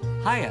 guys!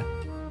 Hiya.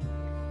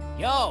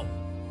 Yo!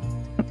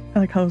 I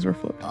like how those were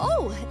flipped.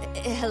 Oh,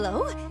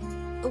 hello?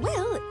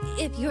 Well,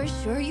 if you're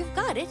sure you've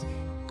got it,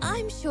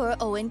 I'm sure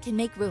Owen can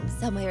make room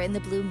somewhere in the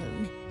Blue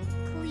Moon.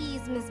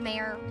 Please, Miss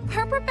Mayor,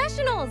 we're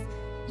professionals.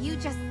 You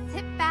just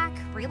sit back,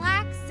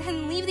 relax,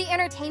 and leave the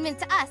entertainment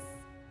to us.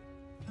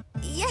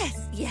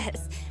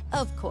 Yes,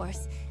 of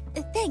course.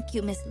 Thank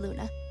you, Miss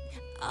Luna.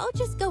 I'll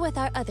just go with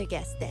our other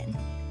guests then.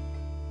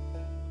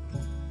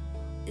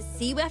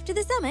 See you after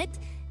the summit,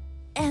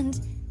 and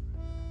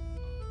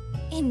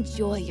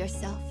enjoy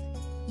yourself.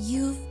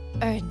 You've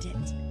earned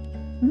it.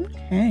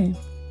 Okay.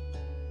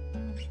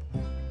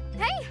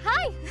 Hey,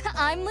 hi!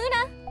 I'm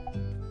Luna.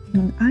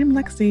 And I'm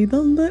Lexi,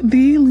 the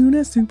Luna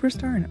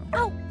superstar. No.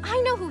 Oh,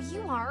 I know who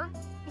you are.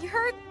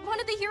 You're one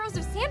of the heroes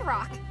of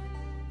Sandrock.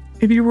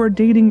 If you were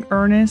dating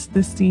Ernest,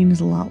 this scene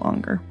is a lot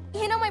longer.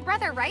 You know my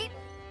brother, right?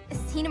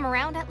 Seen him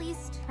around at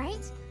least,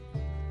 right?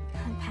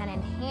 Pen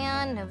in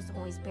hand, nose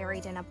always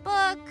buried in a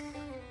book.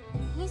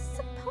 He's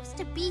supposed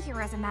to be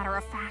here, as a matter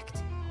of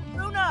fact.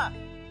 Luna!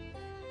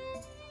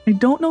 I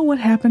don't know what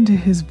happened to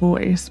his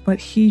voice, but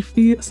he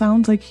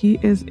sounds like he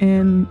is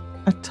in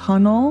a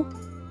tunnel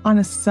on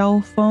a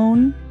cell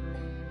phone.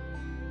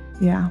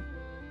 Yeah.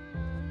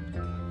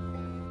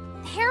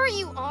 There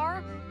you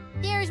are.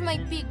 There's my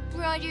big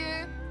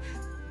brother.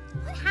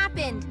 What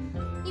happened?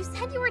 You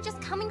said you were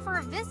just coming for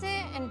a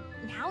visit, and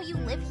now you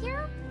live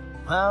here?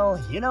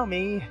 Well, you know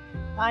me.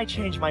 I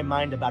change my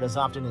mind about as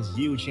often as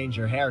you change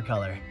your hair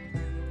color.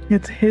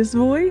 It's his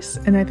voice,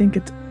 and I think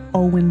it's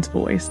Owen's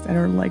voice that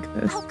are like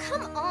this. Oh,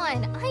 come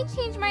on. I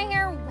change my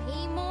hair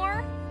way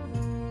more.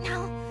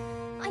 No,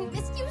 I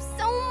missed you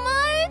so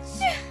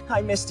much.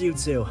 I missed you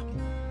too.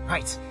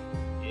 Right.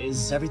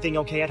 Is everything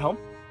okay at home?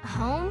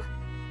 Home?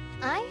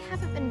 I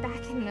haven't been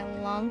back in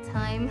a long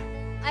time.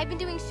 I've been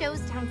doing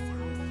shows down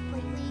south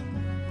lately.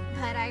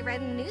 But I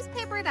read in the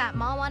newspaper that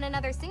Ma won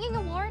another singing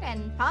award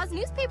and Pa's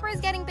newspaper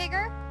is getting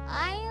bigger.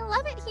 I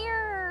love it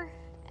here.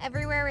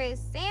 Everywhere is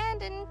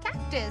sand and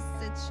cactus.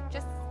 It's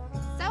just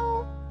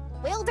so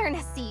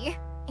wildernessy.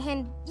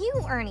 And you,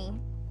 Ernie,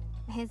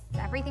 is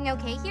everything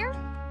okay here?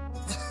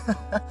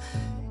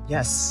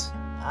 Yes,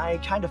 I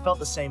kind of felt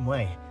the same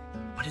way.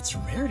 But it's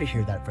rare to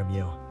hear that from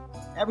you.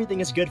 Everything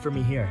is good for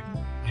me here.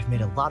 I've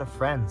made a lot of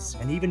friends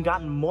and even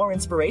gotten more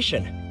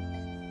inspiration.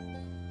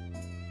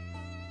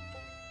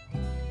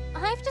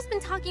 I've just been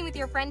talking with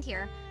your friend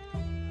here.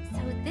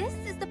 So this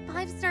is the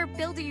 5-star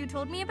builder you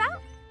told me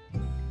about?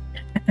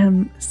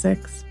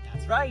 M6.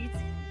 That's right.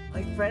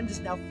 My friend is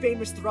now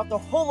famous throughout the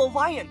whole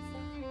Alliance.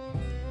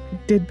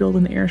 Did build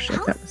an airship.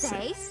 I'll That was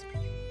say. 6.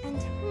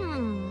 And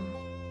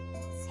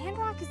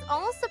Sandrock is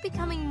also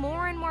becoming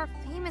more and more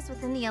famous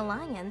within the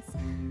Alliance.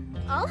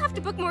 I'll have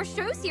to book more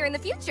shows here in the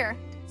future.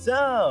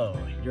 So,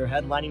 you're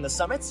headlining the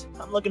summit?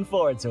 I'm looking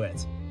forward to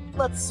it.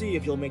 Let's see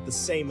if you'll make the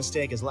same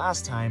mistake as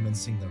last time and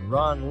sing the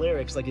wrong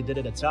lyrics like you did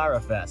at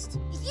Atara Fest.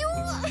 You...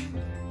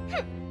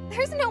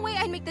 There's no way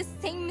I'd make the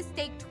same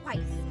mistake twice.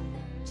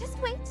 Just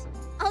wait.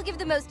 I'll give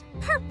the most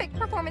perfect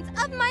performance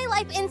of my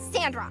life in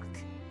Sandrock.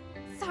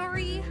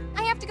 Sorry,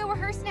 I have to go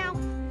rehearse now.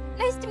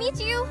 Nice to meet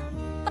you.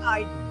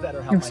 I'd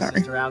better help my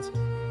sister out.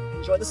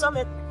 Enjoy the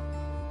summit.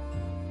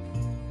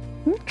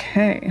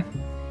 Okay.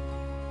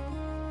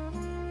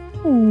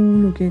 Oh,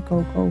 look at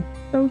Coco.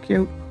 So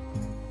cute.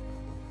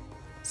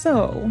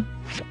 So.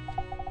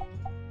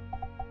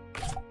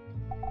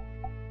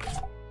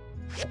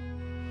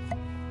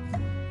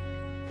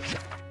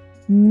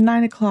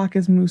 Nine o'clock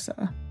is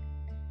Musa.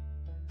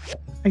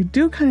 I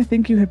do kind of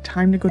think you have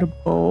time to go to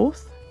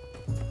both.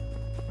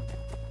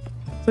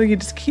 So you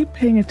just keep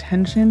paying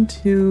attention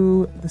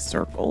to the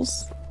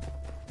circles.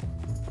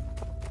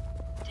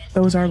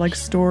 Those are like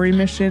story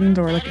missions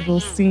or like little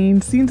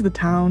scenes of the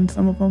town,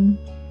 some of them.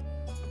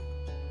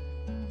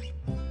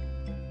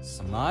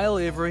 Smile,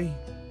 Avery.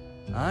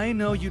 I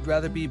know you'd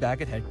rather be back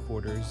at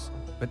headquarters,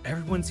 but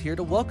everyone's here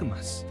to welcome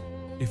us.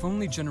 If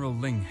only General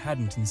Ling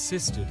hadn't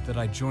insisted that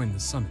I join the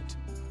summit.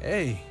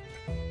 Hey,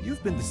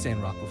 you've been to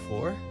Sandrock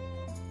before.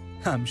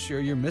 I'm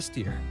sure you're missed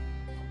here.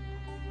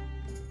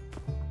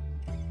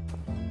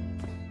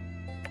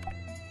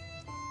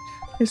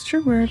 It's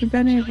true, where have you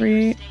been,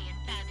 Avery?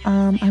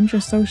 I'm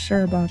just so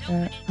sure about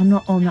that. I'm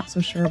not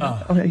so sure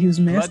about that. Oh, he was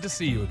missed. Glad to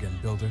see you again,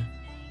 Builder.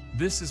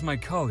 This is my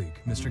colleague,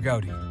 Mr.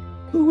 Gowdy.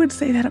 Who would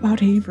say that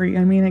about Avery?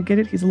 I mean, I get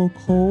it, he's a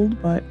little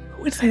cold, but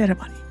who would say that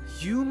about him?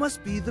 You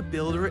must be the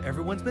builder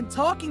everyone's been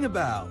talking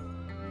about.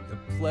 The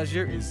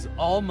pleasure is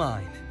all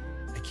mine.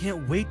 I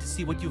can't wait to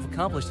see what you've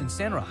accomplished in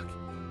Sandrock.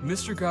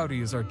 Mr.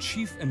 Gowdy is our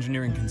chief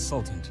engineering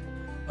consultant,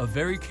 a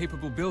very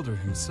capable builder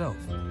himself.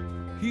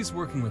 He's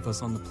working with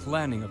us on the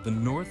planning of the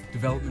North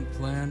Development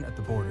Plan at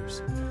the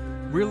borders.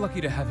 We're lucky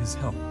to have his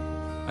help.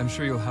 I'm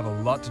sure you'll have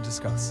a lot to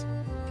discuss.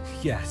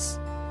 Yes.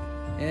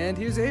 And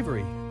here's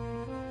Avery,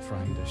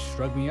 trying to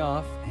shrug me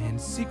off and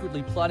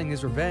secretly plotting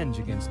his revenge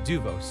against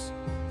Duvos.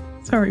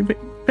 Sorry, but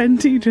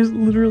Fenty just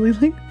literally,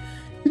 like,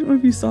 I don't know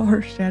if you saw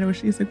her shadow,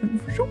 she's like,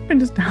 went and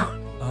just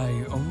down.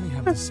 I only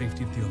have the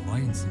safety of the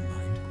Alliance in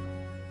mind.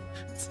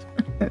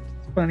 That's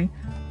funny.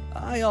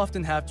 I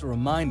often have to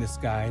remind this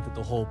guy that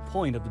the whole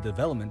point of the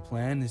development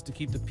plan is to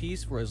keep the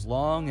peace for as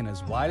long and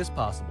as wide as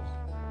possible.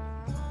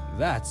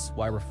 That's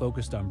why we're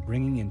focused on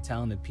bringing in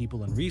talented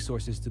people and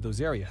resources to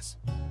those areas.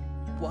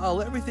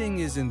 While everything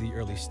is in the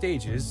early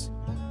stages,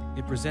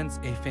 it presents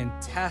a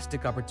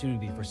fantastic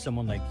opportunity for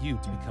someone like you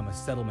to become a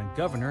settlement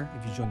governor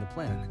if you join the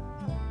plan.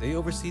 They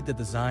oversee the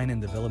design and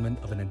development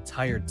of an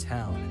entire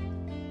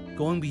town,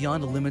 going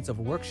beyond the limits of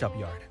a workshop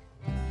yard.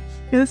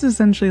 Yeah, this is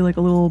essentially like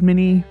a little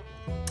mini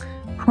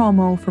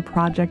promo for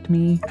Project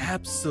Me.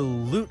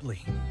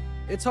 Absolutely.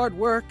 It's hard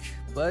work,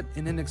 but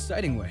in an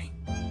exciting way.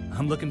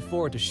 I'm looking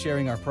forward to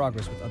sharing our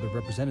progress with other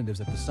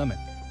representatives at the summit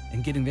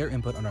and getting their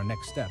input on our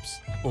next steps.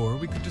 Or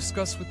we could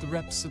discuss with the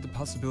reps of the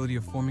possibility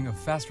of forming a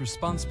fast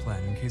response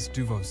plan in case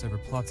Duvos ever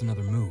plots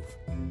another move.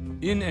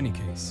 In any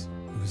case,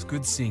 it was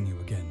good seeing you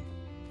again.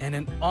 And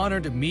an honor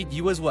to meet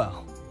you as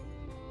well.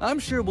 I'm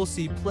sure we'll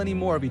see plenty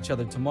more of each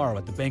other tomorrow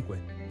at the banquet.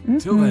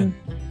 Till then.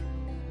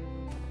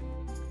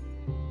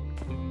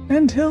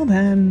 Until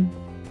then.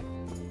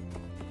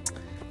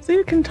 So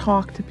you can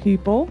talk to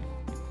people.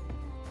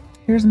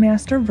 Here's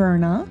Master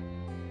Verna.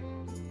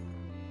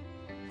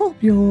 Hope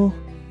you'll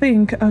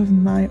think of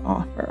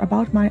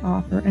about my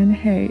offer, and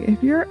hey,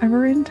 if you're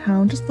ever in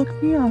town, just look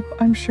me up.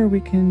 I'm sure we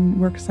can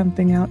work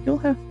something out. You'll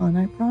have fun,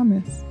 I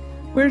promise.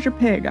 Where's your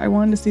pig? I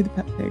wanted to see the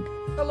pet pig.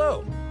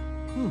 Hello.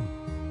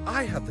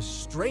 I have the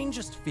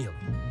strangest feeling,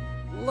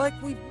 like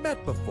we've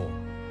met before,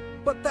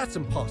 but that's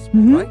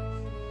impossible, right?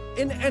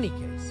 In any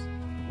case,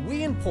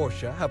 we and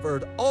Portia have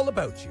heard all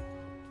about you.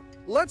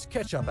 Let's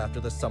catch up after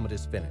the summit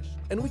is finished,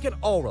 and we can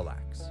all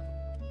relax.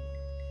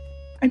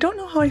 I don't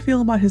know how I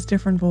feel about his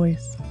different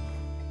voice.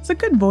 It's a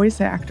good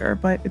voice actor,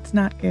 but it's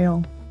not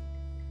Gale.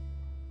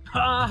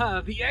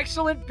 Ah, the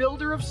excellent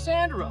builder of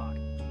Sandrock.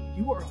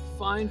 You are a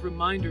fine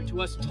reminder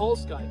to us Tall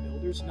Sky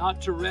builders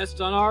not to rest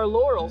on our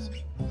laurels.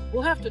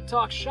 We'll have to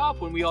talk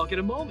shop when we all get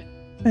a moment.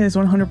 That is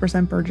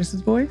 100%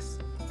 Burgess's voice.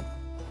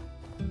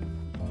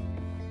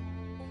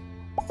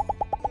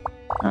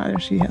 There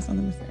she has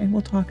something to say.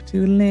 We'll talk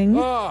to Ling.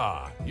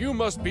 Ah, you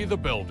must be the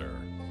builder.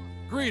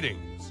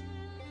 Greetings.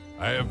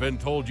 I have been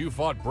told you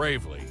fought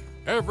bravely,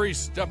 every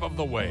step of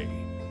the way.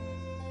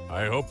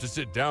 I hope to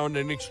sit down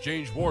and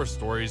exchange war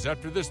stories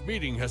after this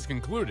meeting has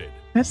concluded.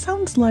 That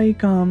sounds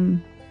like, the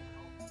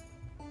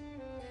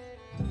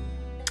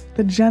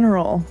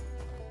general.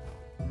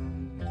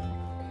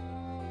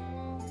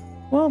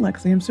 Well,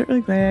 Lexi, I'm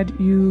certainly glad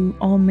you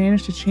all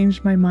managed to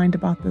change my mind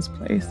about this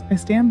place. I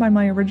stand by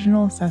my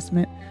original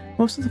assessment.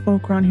 Most of the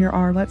folk around here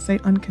are, let's say,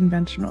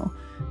 unconventional,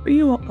 but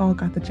you all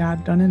got the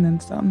job done and then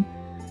some.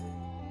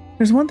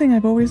 There's one thing I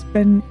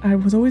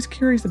was always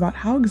curious about.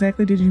 How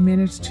exactly did you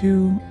manage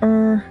to,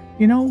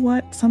 you know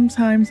what?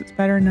 Sometimes it's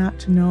better not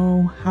to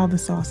know how the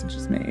sausage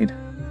is made.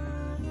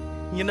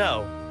 You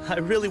know, I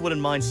really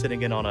wouldn't mind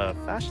sitting in on a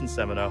fashion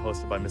seminar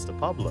hosted by Mr.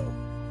 Pablo.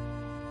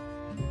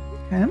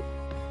 Okay.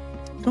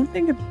 Don't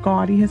think if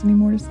Gaudy has any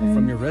more to say.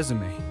 From your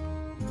resume,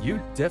 you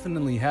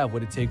definitely have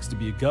what it takes to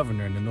be a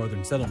governor in the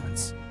northern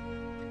settlements.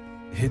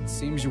 It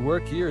seems your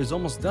work here is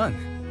almost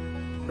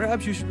done.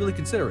 Perhaps you should really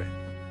consider it.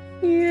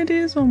 It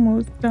is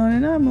almost done,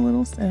 and I'm a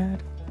little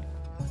sad.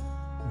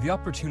 The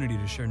opportunity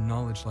to share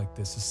knowledge like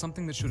this is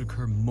something that should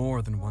occur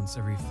more than once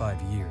every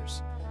 5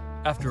 years.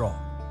 After all,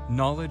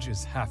 knowledge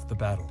is half the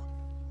battle.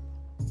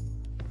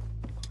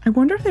 I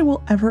wonder if they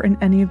will ever in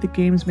any of the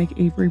games make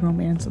Avery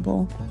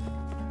romanceable.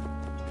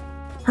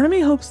 Part of me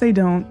hopes they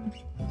don't.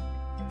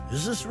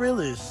 Is this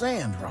really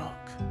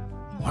Sandrock?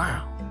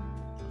 Wow.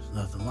 It's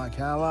nothing like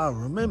how I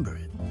remember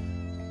it.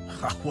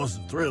 I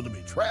wasn't thrilled to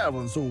be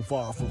traveling so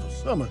far for the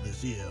summit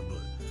this year,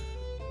 but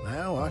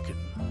now I can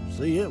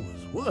see it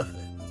was worth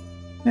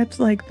it.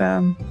 That's like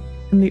in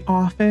The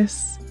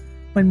Office,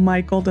 when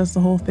Michael does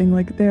the whole thing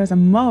like, there's a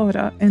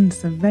murder in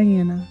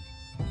Savannah.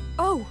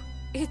 Oh,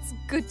 It's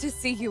good to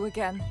see you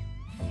again.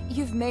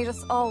 You've made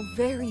us all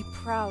very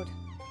proud.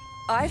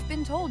 I've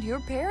been told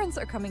your parents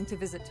are coming to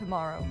visit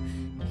tomorrow.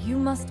 You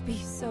must be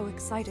so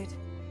excited.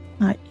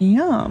 I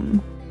am.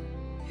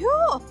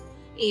 Phew!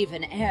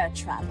 Even air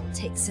travel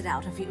takes it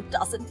out of you,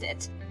 doesn't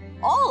it?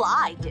 All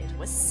I did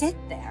was sit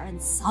there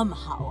and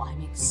somehow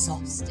I'm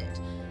exhausted.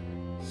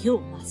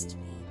 You must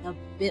be the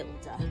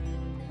builder.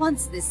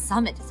 Once this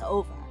summit is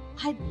over,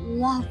 I'd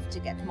love to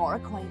get more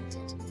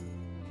acquainted.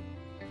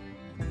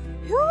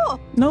 Phew!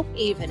 Nope.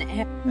 Even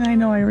air... I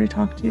know, I already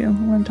talked to you.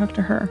 I want to talk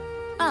to her.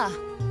 Ah,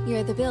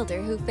 you're the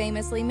builder who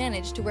famously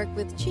managed to work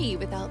with Chi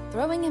without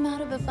throwing him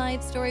out of a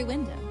 5-story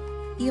window.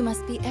 You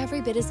must be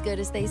every bit as good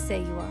as they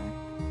say you are.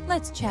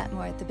 Let's chat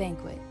more at the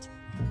banquet.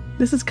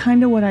 This is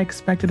kind of what I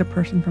expected a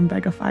person from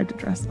Vega 5 to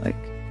dress like.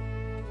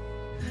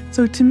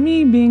 So to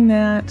me, being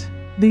that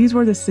these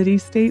were the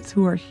city-states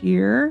who are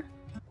here,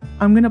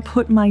 I'm going to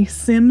put my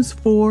Sims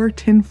 4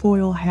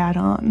 tinfoil hat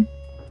on.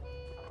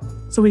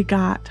 So we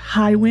got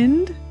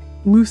Highwind,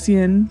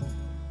 Lucian,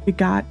 we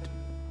got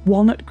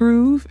Walnut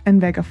Groove, and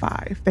Vega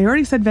 5. They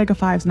already said Vega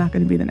 5 is not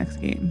going to be the next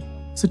game.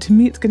 So to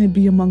me, it's going to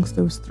be amongst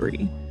those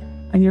 3.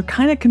 And you're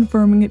kind of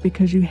confirming it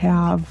because you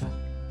have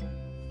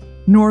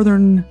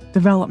Northern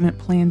Development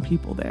Plan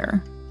people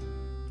there.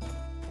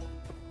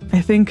 I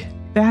think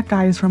that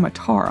guy is from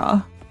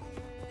Atara,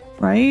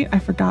 right? I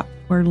forgot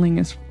where Ling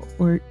is,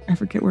 I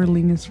forget where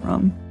Ling is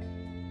from.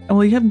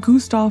 Well, you have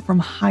Gustav from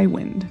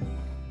Highwind.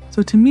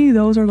 So to me,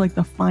 those are like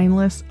the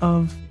finalists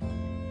of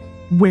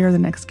where the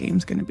next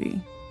game's going to be.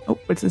 Oh,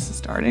 but this is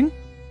starting.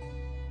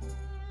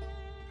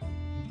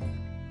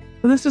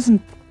 So this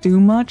doesn't do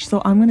much, so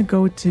I'm going to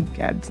go to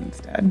Geds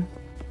instead.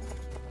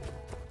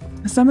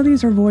 Some of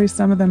these are voiced,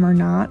 some of them are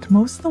not.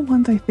 Most of the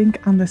ones I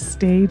think on the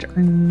stage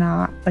are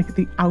not, like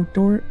the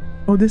outdoor.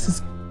 Oh, this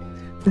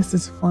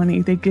is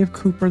funny. They give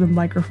Cooper the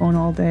microphone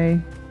all day.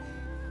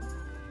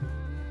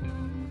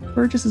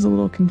 Burgess is a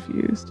little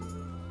confused.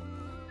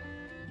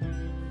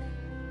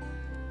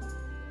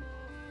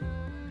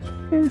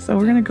 Okay, so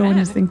we're gonna go in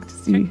and think to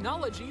see.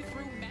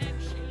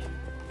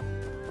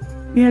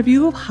 Yeah, if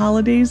you have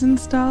holidays and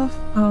stuff,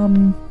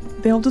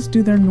 they'll just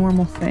do their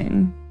normal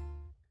thing.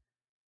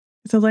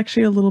 It's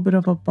actually a little bit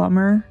of a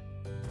bummer.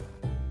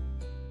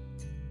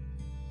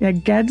 Yeah,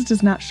 Geds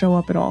does not show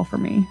up at all for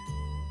me.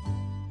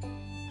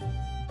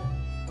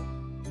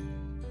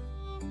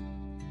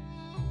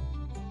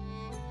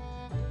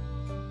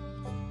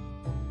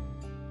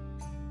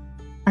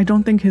 I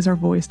don't think his are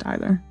voiced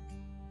either.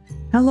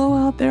 Hello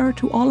out there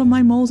to all of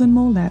my moles and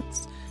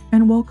molettes,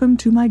 and welcome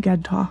to my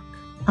Ged Talk.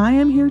 I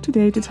am here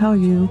today to tell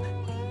you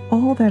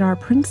all that our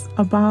prince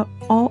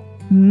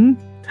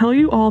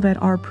that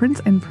our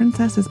prince and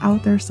princess is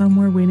out there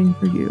somewhere waiting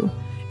for you.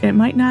 It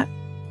might not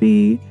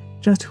be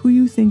just who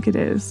you think it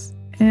is.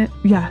 And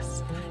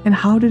yes, and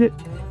how did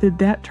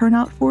that turn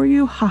out for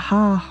you?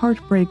 Haha,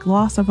 heartbreak,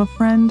 loss of a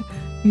friend,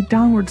 a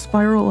downward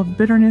spiral of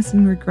bitterness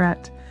and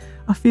regret,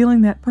 a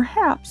feeling that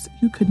perhaps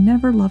you could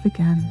never love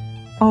again.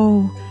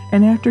 Oh,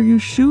 and after you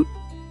shoot,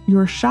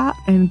 you're shot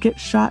and get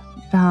shot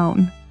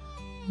down.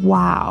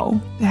 Wow,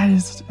 that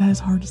is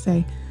hard to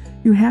say.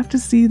 You have to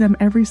see them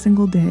every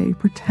single day,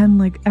 pretend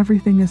like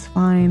everything is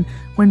fine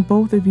when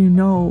both of you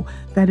know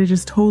that it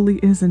just totally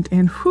isn't,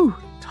 and whew,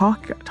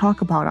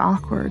 talk about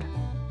awkward.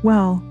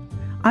 Well,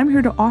 I'm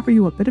here to offer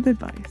you a bit of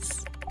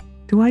advice.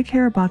 Do I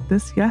care about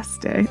this? Yes,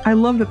 Day. I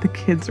love that the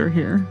kids are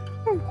here.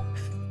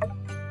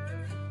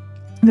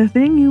 The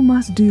thing you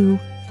mustn't do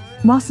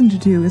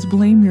is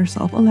blame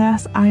yourself.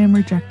 Alas, I am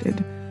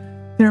rejected.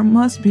 There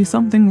must be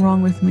something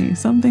wrong with me,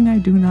 something I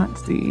do not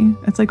see.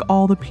 It's like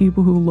all the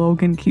people who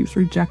Logan keeps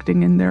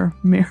rejecting in their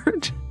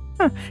marriage.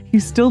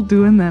 He's still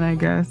doing that, I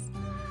guess.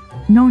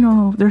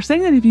 No, they're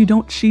saying that if you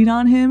don't cheat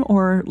on him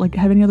or like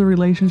have any other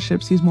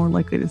relationships, he's more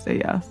likely to say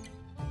yes.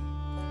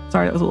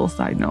 Sorry, that was a little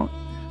side note.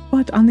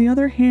 But on the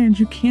other hand,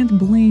 you can't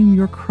blame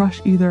your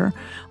crush either.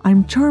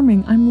 I'm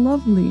charming, I'm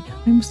lovely,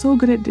 I'm so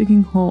good at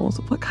digging holes.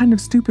 What kind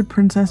of stupid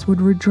princess would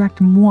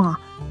reject moi?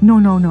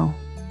 No.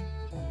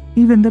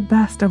 Even the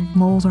best of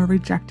moles are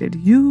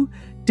rejected.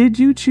 Did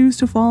you choose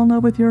to fall in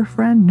love with your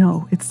friend?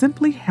 No, it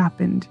simply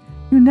happened.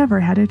 You never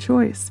had a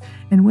choice.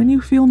 And when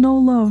you feel no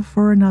love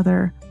for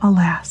another,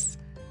 alas,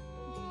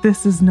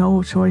 this is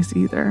no choice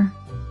either.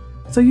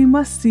 So you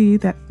must see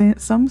that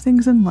some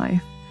things in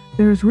life,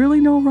 there's really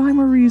no rhyme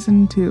or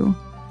reason to.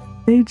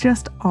 They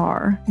just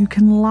are. You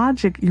can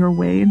logic your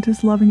way into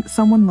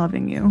someone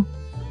loving you.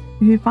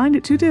 If you find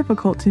it too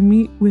difficult to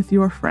meet with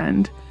your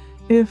friend,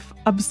 if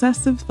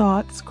obsessive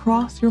thoughts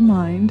cross your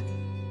mind,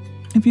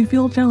 if you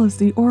feel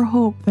jealousy or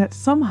hope that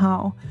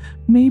somehow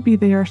maybe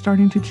they are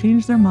starting to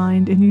change their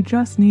mind and you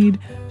just need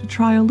to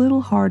try a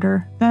little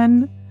harder,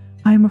 then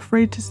I am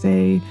afraid to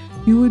say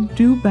you would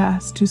do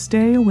best to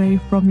stay away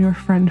from your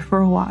friend for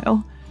a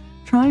while.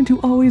 Trying to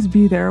always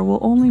be there will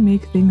only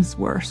make things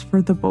worse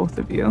for the both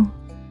of you.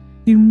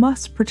 You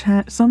must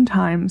pretend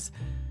sometimes.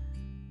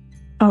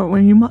 I don't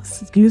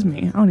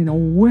even know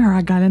where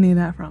I got any of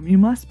that from. You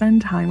must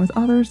spend time with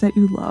others that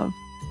you love.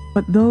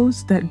 but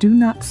those that do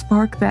not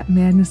spark that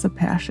madness of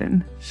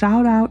passion.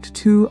 Shout out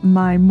to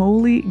my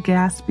Molly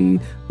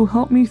Gatsby, who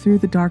helped me through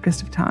the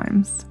darkest of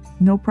times.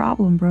 No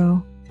problem,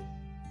 bro.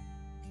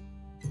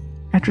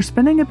 After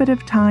spending a bit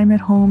of time at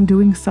home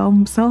doing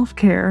some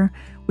self-care,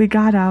 we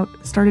got out,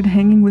 started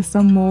hanging with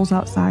some moles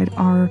outside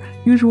our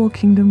usual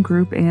kingdom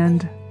group,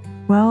 and,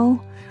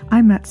 well,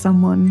 I met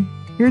someone.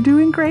 You're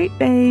doing great,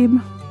 babe.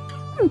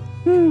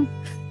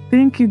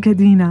 Thank you,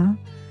 Gadina.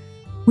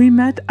 We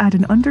met at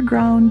an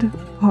underground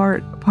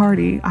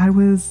party. I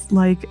was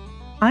like,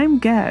 I'm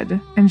Ged,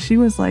 and she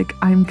was like,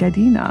 I'm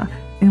Gadina.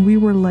 And we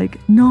were like,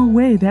 no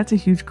way, that's a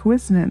huge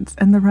coincidence.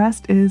 And the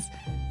rest is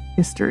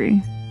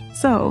history.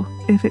 So,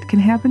 if it can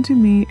happen to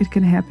me, it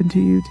can happen to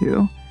you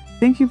too.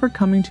 Thank you for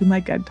coming to my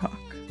Ged talk.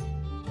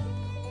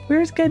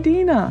 Where's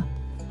Gadina?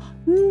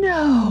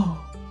 No!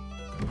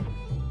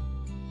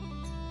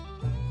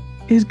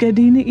 Is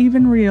Gadina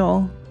even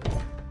real?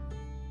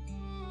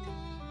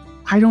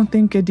 I don't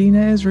think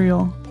Gadina is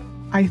real.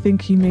 I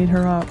think he made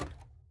her up.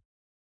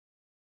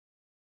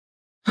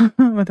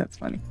 But that's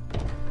funny.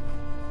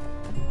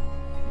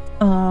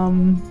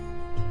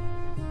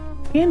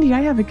 Andy,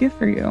 I have a gift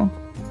for you.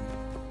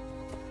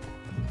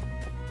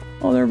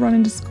 Oh, they're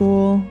running to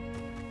school.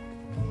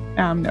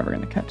 I'm never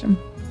gonna catch him.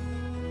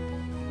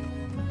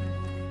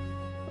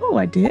 Oh,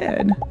 I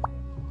did.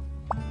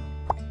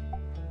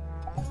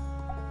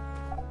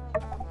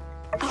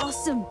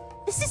 Awesome!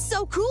 This is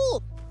so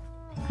cool!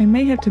 I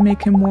may have to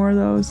make him more of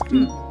those.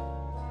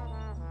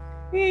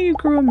 Yeah, you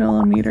grew a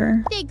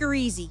millimeter. Take her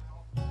easy.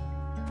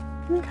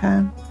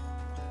 Okay.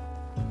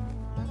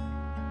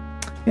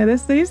 Yeah,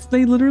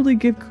 they literally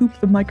give Coop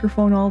the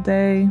microphone all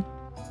day.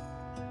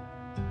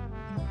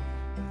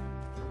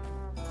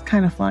 It's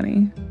kind of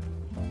funny.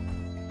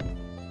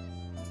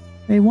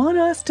 They want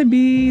us to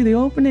be the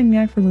opening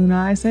act for Luna.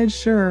 I said,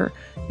 sure.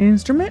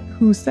 Instrument?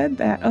 Who said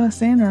that?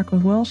 Sandrock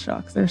with well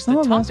shucks. There's some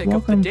of us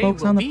welcome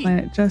folks on the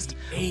planet, just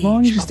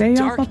long as you stay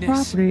off my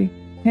property.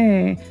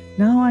 Hey,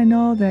 now I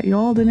know that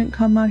y'all didn't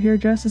come out here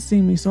just to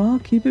see me, so I'll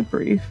keep it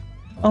brief.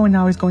 Oh, and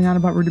now he's going on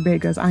about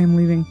rutabagas. I am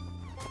leaving.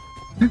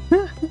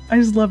 I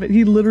just love it.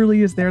 He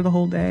literally is there the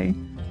whole day.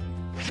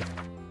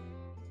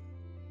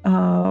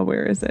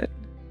 Where is it?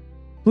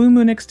 Blue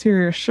Moon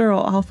Exterior. Sure,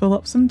 I'll fill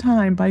up some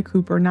time by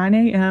Cooper. 9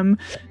 a.m.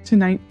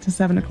 to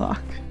 7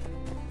 o'clock.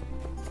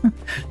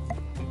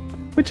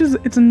 Which is,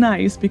 it's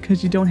nice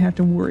because you don't have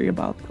to worry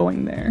about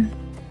going there.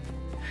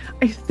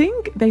 I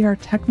think they are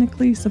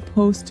technically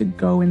supposed to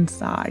go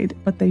inside,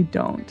 but they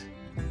don't.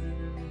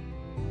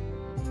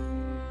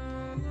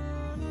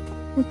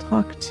 We'll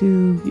talk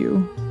to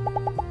you.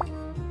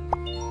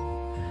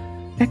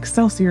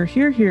 Excelsior,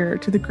 here,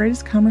 to the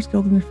greatest commerce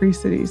guild in the Free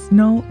Cities.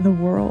 No, the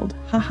world.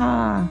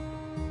 Haha.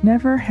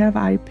 Never have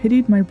I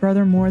pitied my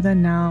brother more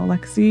than now.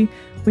 Lexi,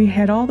 we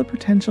had all the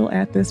potential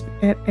at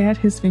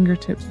his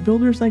fingertips.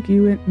 Builders like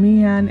you and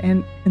me and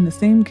in the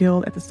same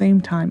guild at the same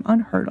time.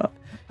 Unheard of.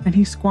 And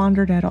he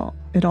squandered it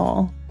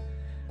all.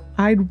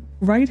 I'd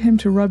write him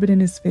to rub it in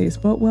his face,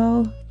 but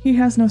well, he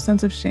has no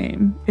sense of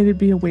shame. It'd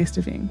be a waste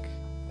of ink.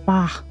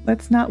 Bah,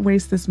 let's not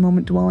waste this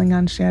moment dwelling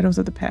on shadows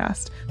of the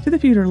past. To the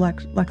future,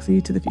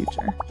 Lexi, to the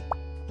future.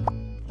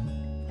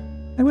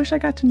 I wish I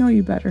got to know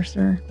you better,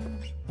 sir.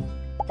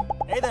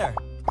 Hey there.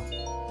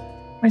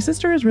 My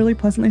sister is really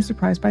pleasantly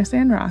surprised by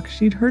Sandrock.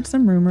 She'd heard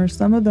some rumors,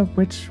 some of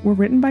which were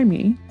written by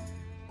me,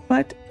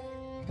 but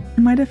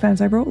in my defense,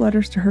 I wrote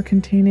letters to her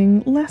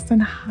containing less than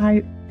the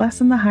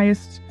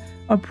highest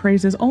of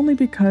praises, only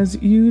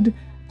because you'd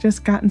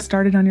just gotten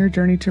started on your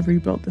journey to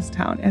rebuild this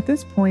town. At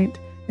this point,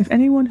 if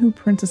anyone who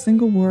prints a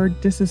single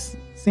word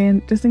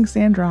dissing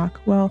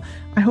Sandrock, well,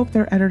 I hope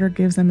their editor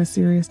gives them a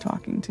serious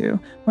talking to.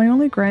 My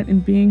only regret in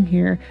being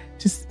here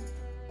to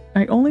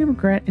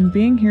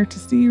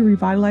see you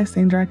revitalize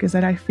Sandrock is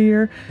that I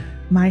fear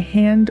my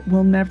hand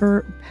will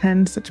never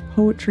pen such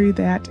poetry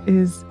that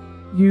is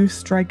you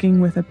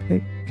striking with a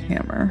pick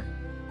hammer.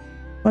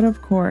 But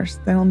of course,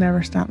 that'll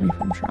never stop me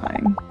from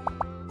trying.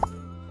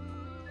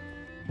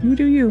 You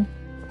do you.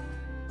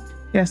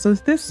 Yeah, so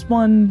this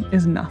one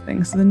is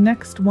nothing. So the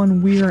next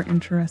one we are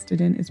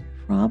interested in is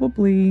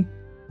probably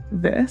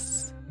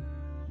this.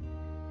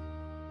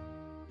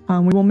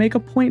 We will make a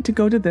point to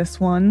go to this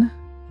one,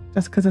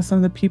 just because of some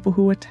of the people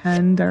who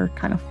attend are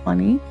kind of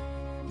funny.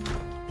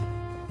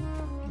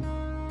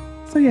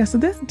 So yeah, so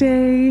this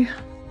day,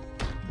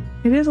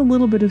 it is a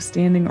little bit of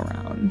standing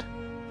around.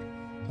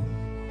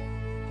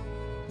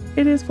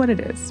 It is what it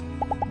is.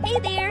 Hey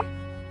there!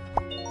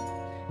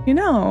 You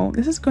know,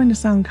 this is going to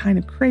sound kind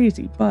of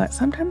crazy, but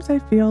sometimes I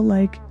feel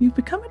like you've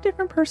become a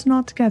different person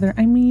altogether.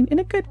 I mean, in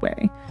a good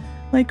way.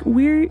 Like,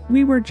 we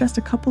were just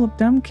a couple of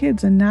dumb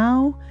kids, and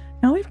now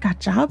we've got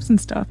jobs and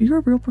stuff. You're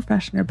a real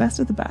professional, best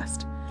of the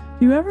best.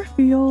 Do you ever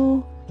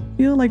feel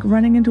like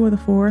running into the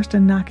forest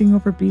and knocking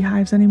over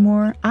beehives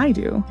anymore? I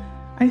do.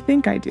 I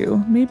think I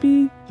do.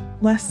 Maybe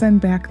less than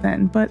back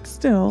then, but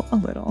still a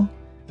little.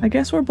 I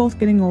guess we're both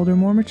getting older,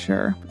 more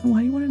mature. But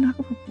why do you want to knock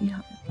over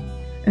beehives?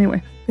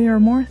 Anyway, they are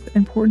more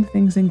important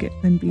things than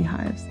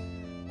beehives.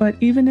 but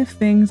even if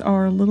things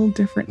are a little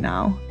different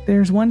now,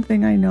 there's one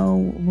thing I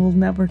know will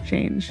never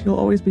change. You'll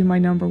always be my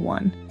number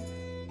one.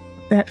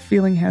 That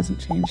feeling hasn't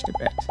changed a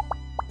bit.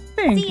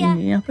 Thank you,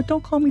 Mia, but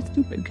don't call me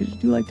stupid because you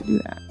do like to do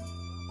that.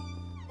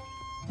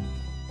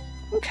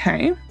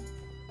 Okay.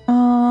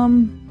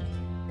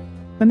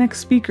 The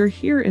next speaker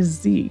here is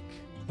Zeke.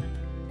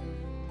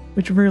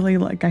 Which really,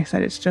 like I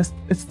said, it's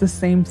the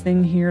same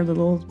thing here, the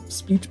little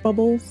speech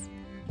bubbles.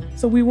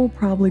 So we will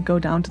probably go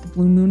down to the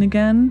Blue Moon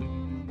again.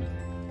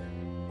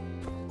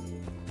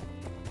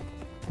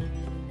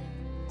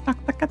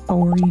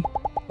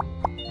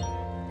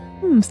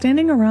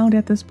 Standing around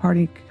at this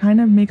party kind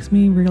of makes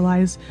me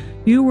realize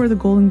you were the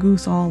golden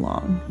goose all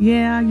along.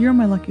 Yeah, you're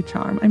my lucky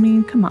charm. I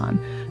mean, come on.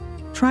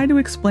 Try to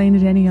explain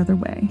it any other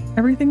way.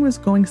 Everything was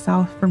going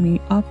south for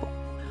me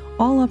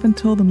all up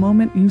until the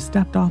moment you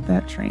stepped off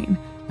that train.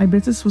 My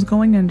business was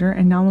going under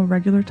and now I'm a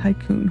regular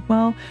tycoon.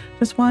 Well,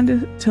 just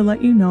wanted to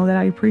let you know that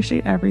I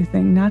appreciate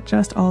everything, not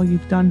just all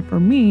you've done for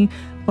me,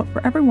 but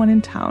for everyone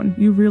in town.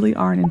 You really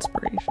are an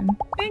inspiration.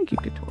 Thank you,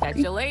 Katori. Catch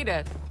you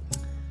later.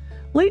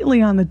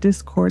 Lately on the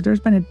Discord, there's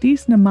been a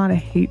decent amount of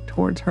hate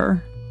towards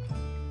her.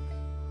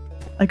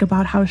 Like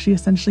about how she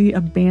essentially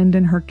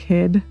abandoned her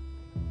kid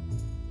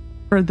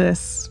for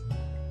this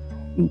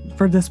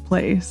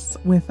place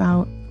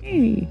without,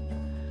 hey,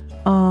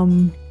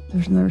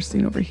 there's another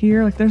scene over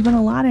here. Like there's been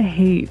a lot of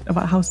hate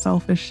about how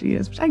selfish she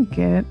is, which I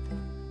get.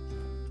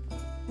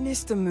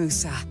 Mr.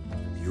 Musa.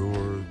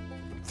 You're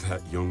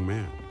that young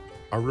man.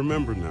 I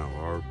remember now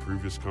our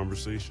previous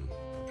conversation.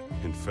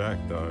 In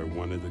fact, I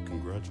wanted to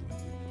congratulate you.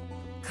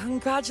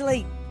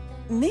 Congratulate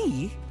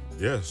me?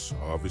 Yes,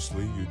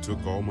 obviously you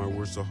took all my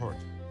words to heart.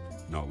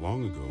 Not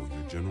long ago,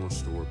 your general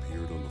store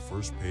appeared on the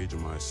first page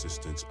of my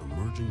assistant's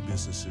Emerging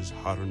Businesses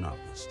Hot or Not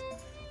list.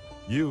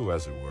 You,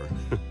 as it were,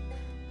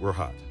 were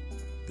hot.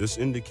 This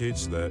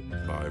indicates that,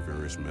 by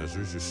various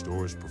measures, your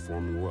store is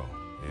performing well,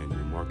 and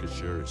your market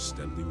share is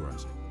steadily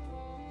rising.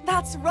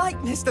 That's right,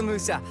 Mr.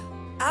 Musa.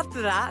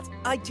 After that,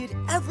 I did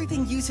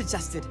everything you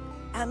suggested,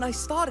 and I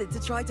started to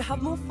try to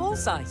have more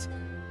foresight.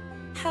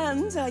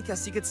 And I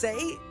guess you could say,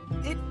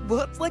 it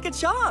worked like a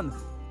charm.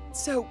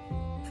 So,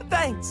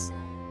 thanks.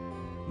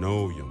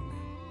 No, young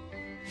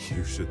man.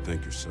 You should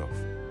thank yourself.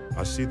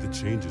 I see the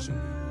changes in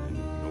you, and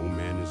no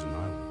man is an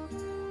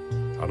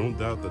island. I don't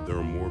doubt that there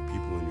are more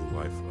people in your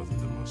life other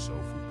than myself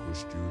who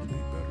pushed you to be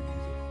better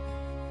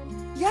either.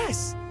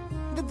 Yes!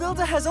 The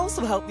builder has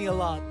also helped me a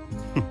lot.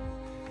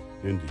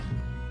 Indeed.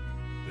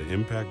 The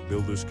impact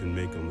builders can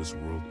make on this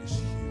world is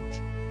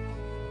huge.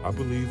 I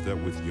believe that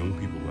with young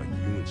people like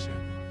you and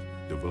Sandrock,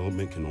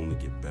 development can only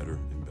get better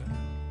and better.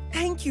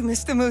 Thank you,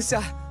 Mr.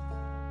 Musa.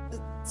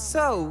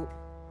 So,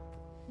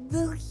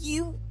 will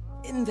you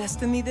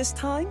invest in me this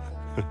time?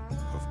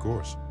 Of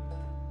course.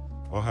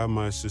 I'll have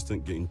my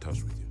assistant get in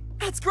touch with you.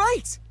 That's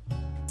great!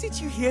 Did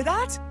you hear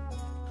that?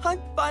 I'm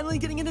finally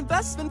getting an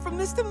investment from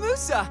Mr.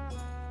 Musa.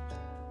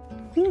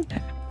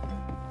 Okay.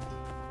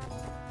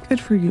 Good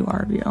for you,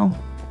 Arvio.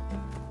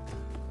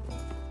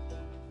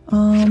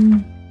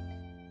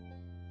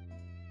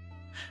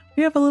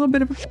 We have a little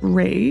bit of a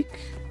break.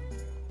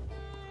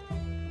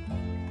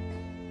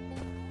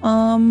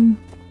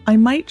 I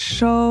might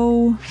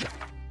show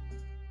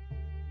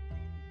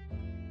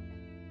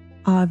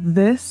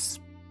this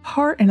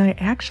part, and I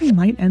actually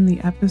might end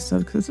the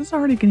episode because this is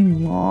already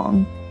getting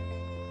long,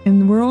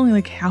 and we're only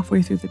like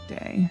halfway through the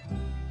day.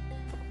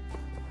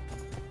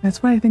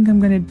 That's what I think I'm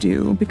gonna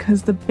do,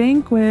 because the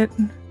banquet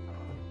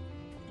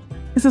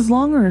is as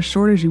long or as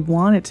short as you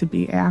want it to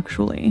be,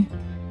 actually.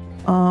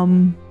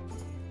 So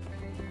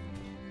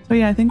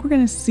yeah, I think we're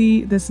gonna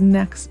see this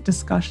next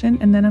discussion,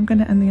 and then I'm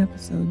gonna end the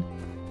episode.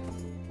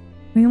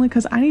 Mainly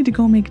because I need to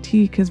go make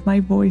tea because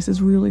my voice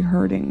is really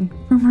hurting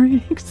from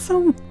reading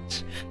so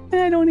much, and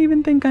I don't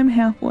even think I'm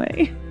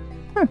halfway.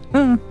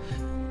 And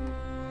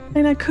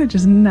I could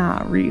just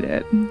not read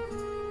it.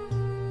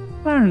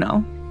 I don't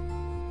know.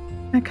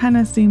 That kind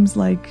of seems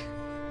like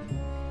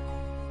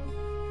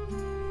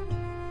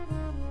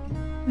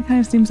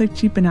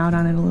cheaping out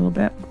on it a little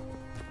bit.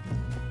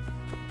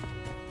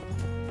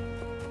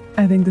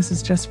 I think this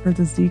is just for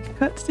the Zeke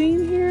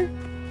cutscene here.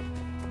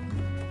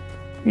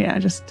 Yeah,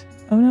 just,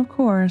 oh, and of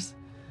course.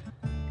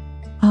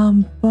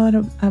 But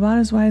about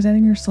as wise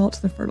adding your salt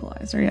to the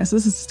fertilizer. Yes,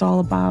 this is just all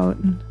about.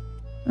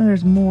 Oh,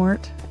 there's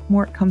Mort.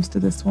 Mort comes to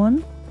this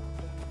one.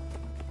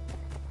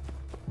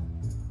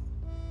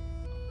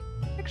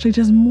 Actually,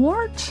 does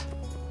Mort?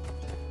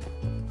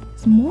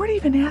 Is Mort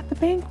even at the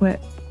banquet?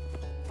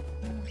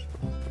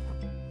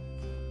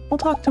 We'll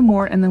talk to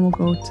Mort and then we'll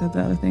go to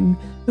the other thing.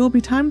 There will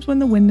be times when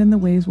the wind and the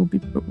waves will be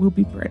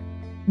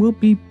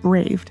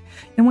braved,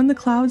 and when the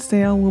clouds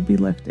sail will be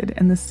lifted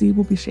and the sea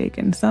will be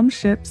shaken. Some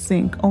ships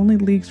sink only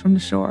leagues from the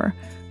shore,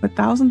 but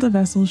thousands of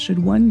vessels should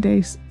one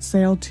day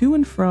sail to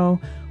and fro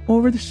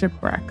over the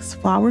shipwrecks.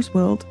 Flowers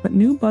wilt, but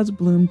new buds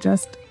bloom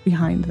just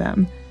behind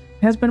them.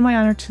 It has been my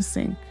honor to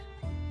sink,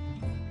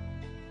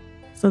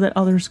 so that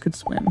others could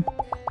swim.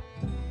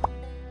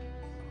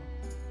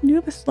 You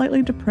have a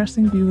slightly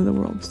depressing view of the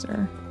world,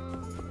 sir.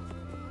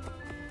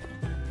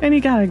 And he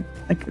got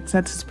like, it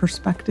sets his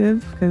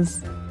perspective,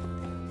 because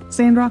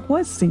Sandrock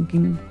was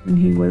sinking when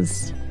he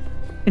was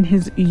in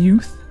his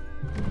youth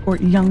or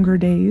younger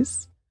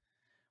days,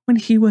 when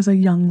he was a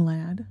young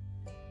lad.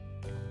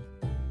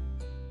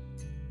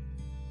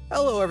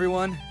 Hello,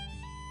 everyone.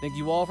 Thank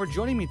you all for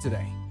joining me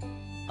today.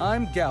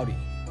 I'm Gowdy,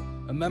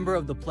 a member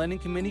of the Planning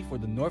Committee for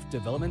the North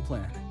Development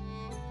Plan.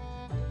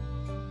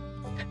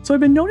 So I've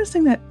been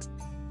noticing that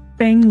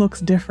Fang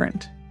looks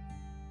different,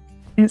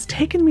 and it's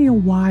taken me a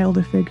while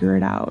to figure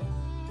it out.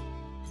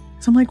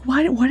 So I'm like,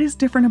 what is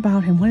different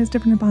about him? What is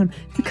different about him?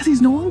 Because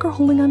he's no longer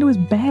holding onto his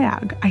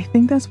bag. I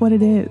think that's what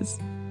it is.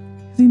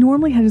 Because he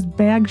normally had his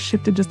bag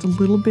shifted just a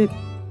little bit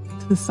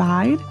to the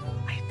side.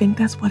 I think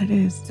that's what it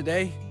is.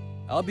 Today,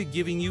 I'll be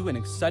giving you an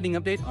exciting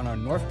update on our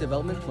North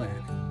Development Plan,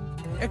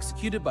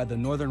 executed by the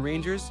Northern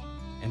Rangers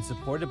and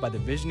supported by the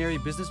visionary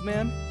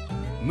businessman,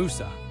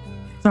 Musa.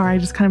 Sorry, I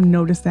just kind of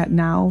noticed that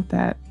now,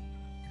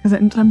 because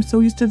I'm so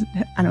used to,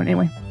 I don't know,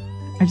 anyway.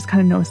 I just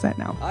kind of noticed that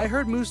now. I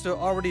heard Musa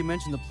already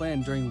mention the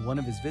plan during one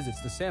of his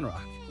visits to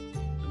Sandrock.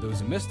 For those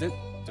who missed it,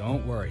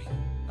 don't worry.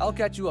 I'll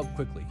catch you up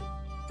quickly.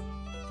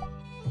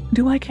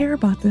 Do I care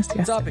about this?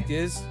 The topic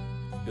is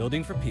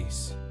Building for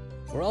Peace,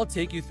 where I'll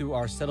take you through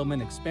our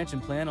settlement expansion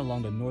plan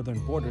along the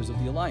northern borders of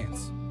the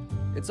Alliance.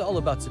 It's all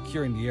about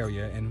securing the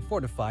area and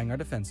fortifying our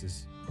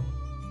defenses.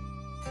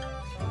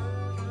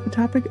 The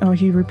topic, oh,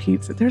 he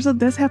repeats it.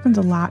 This happens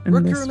a lot in this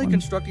one. We're currently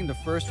constructing the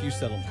first few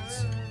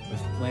settlements,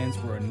 with plans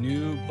for a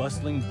new,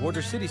 bustling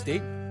border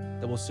city-state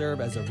that will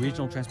serve as a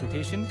regional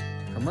transportation,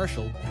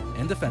 commercial,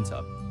 and defense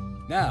hub.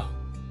 Now,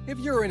 if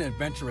you're an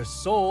adventurous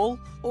soul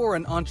or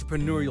an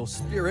entrepreneurial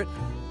spirit,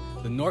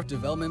 the North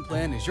Development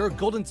Plan is your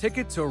golden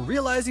ticket to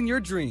realizing your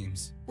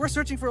dreams. We're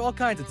searching for all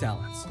kinds of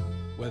talents,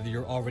 whether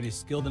you're already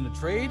skilled in a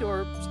trade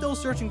or still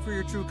searching for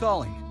your true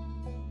calling.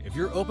 If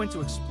you're open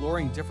to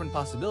exploring different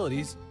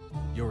possibilities,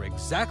 you're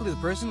exactly the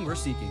person we're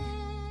seeking.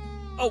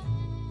 Oh,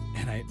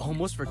 and I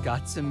almost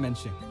forgot to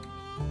mention,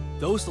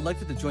 those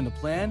selected to join the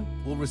plan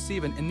will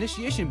receive an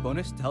initiation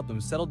bonus to help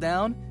them settle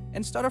down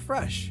and start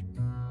afresh.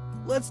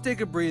 Let's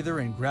take a breather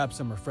and grab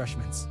some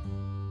refreshments.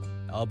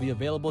 I'll be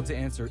available to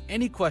answer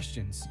any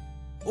questions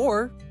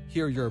or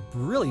hear your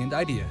brilliant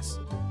ideas.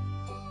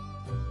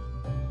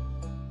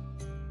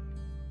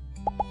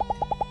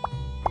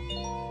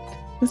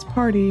 This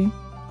party,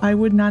 I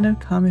would not have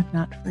come if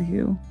not for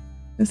you.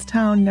 This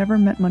town never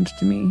meant much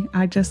to me.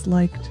 I just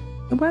liked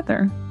the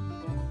weather.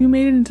 You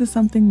made it into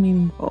something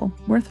meaningful,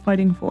 worth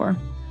fighting for.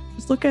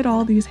 Just look at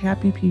all these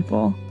happy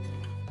people.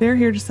 They're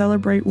here to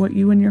celebrate what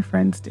you and your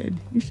friends did.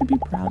 You should be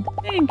proud.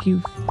 Thank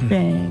you,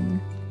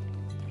 Fang.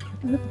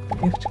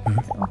 Gift for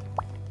you.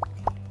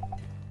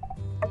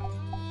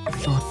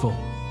 Thoughtful.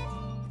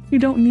 You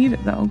don't need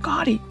it though.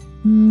 Gaudy.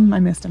 I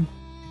missed him.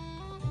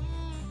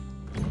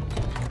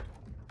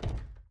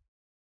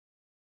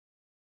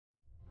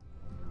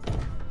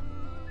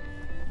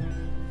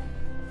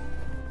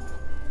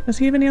 Does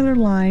he have any other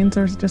lines,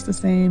 or is it just the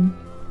same?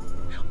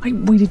 I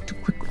waited too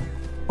quickly.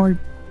 Or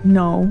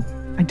no,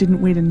 I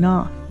didn't wait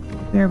enough.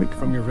 There we go.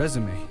 From your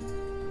resume.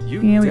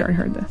 We already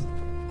heard this.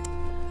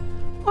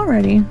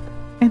 Alrighty.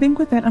 I think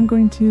with that, I'm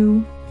going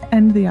to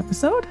end the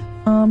episode.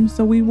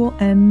 So we will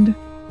end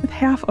with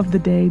half of the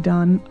day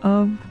done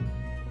of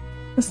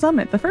the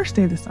summit, the first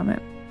day of the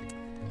summit.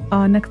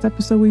 Next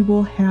episode, we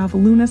will have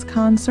Luna's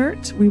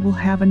concert. We will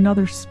have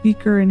another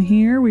speaker in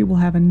here. We will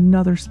have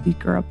another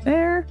speaker up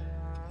there.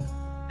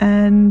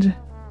 And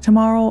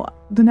tomorrow,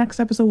 the next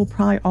episode will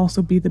probably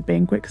also be the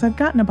banquet, because I've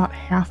gotten about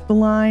half the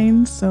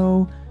lines,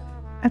 so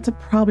that's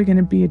probably going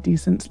to be a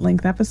decent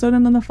length episode.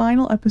 And then the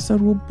final episode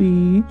will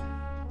be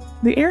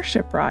the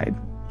airship ride.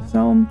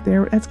 So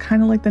that's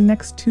kind of like the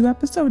next 2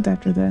 episodes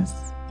after this,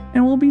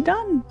 and we'll be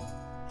done.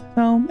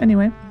 So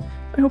anyway,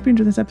 I hope you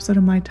enjoyed this episode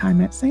of my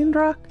time at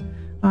Sandrock.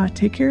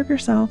 Take care of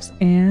yourselves,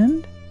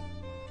 and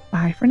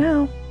bye for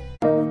now.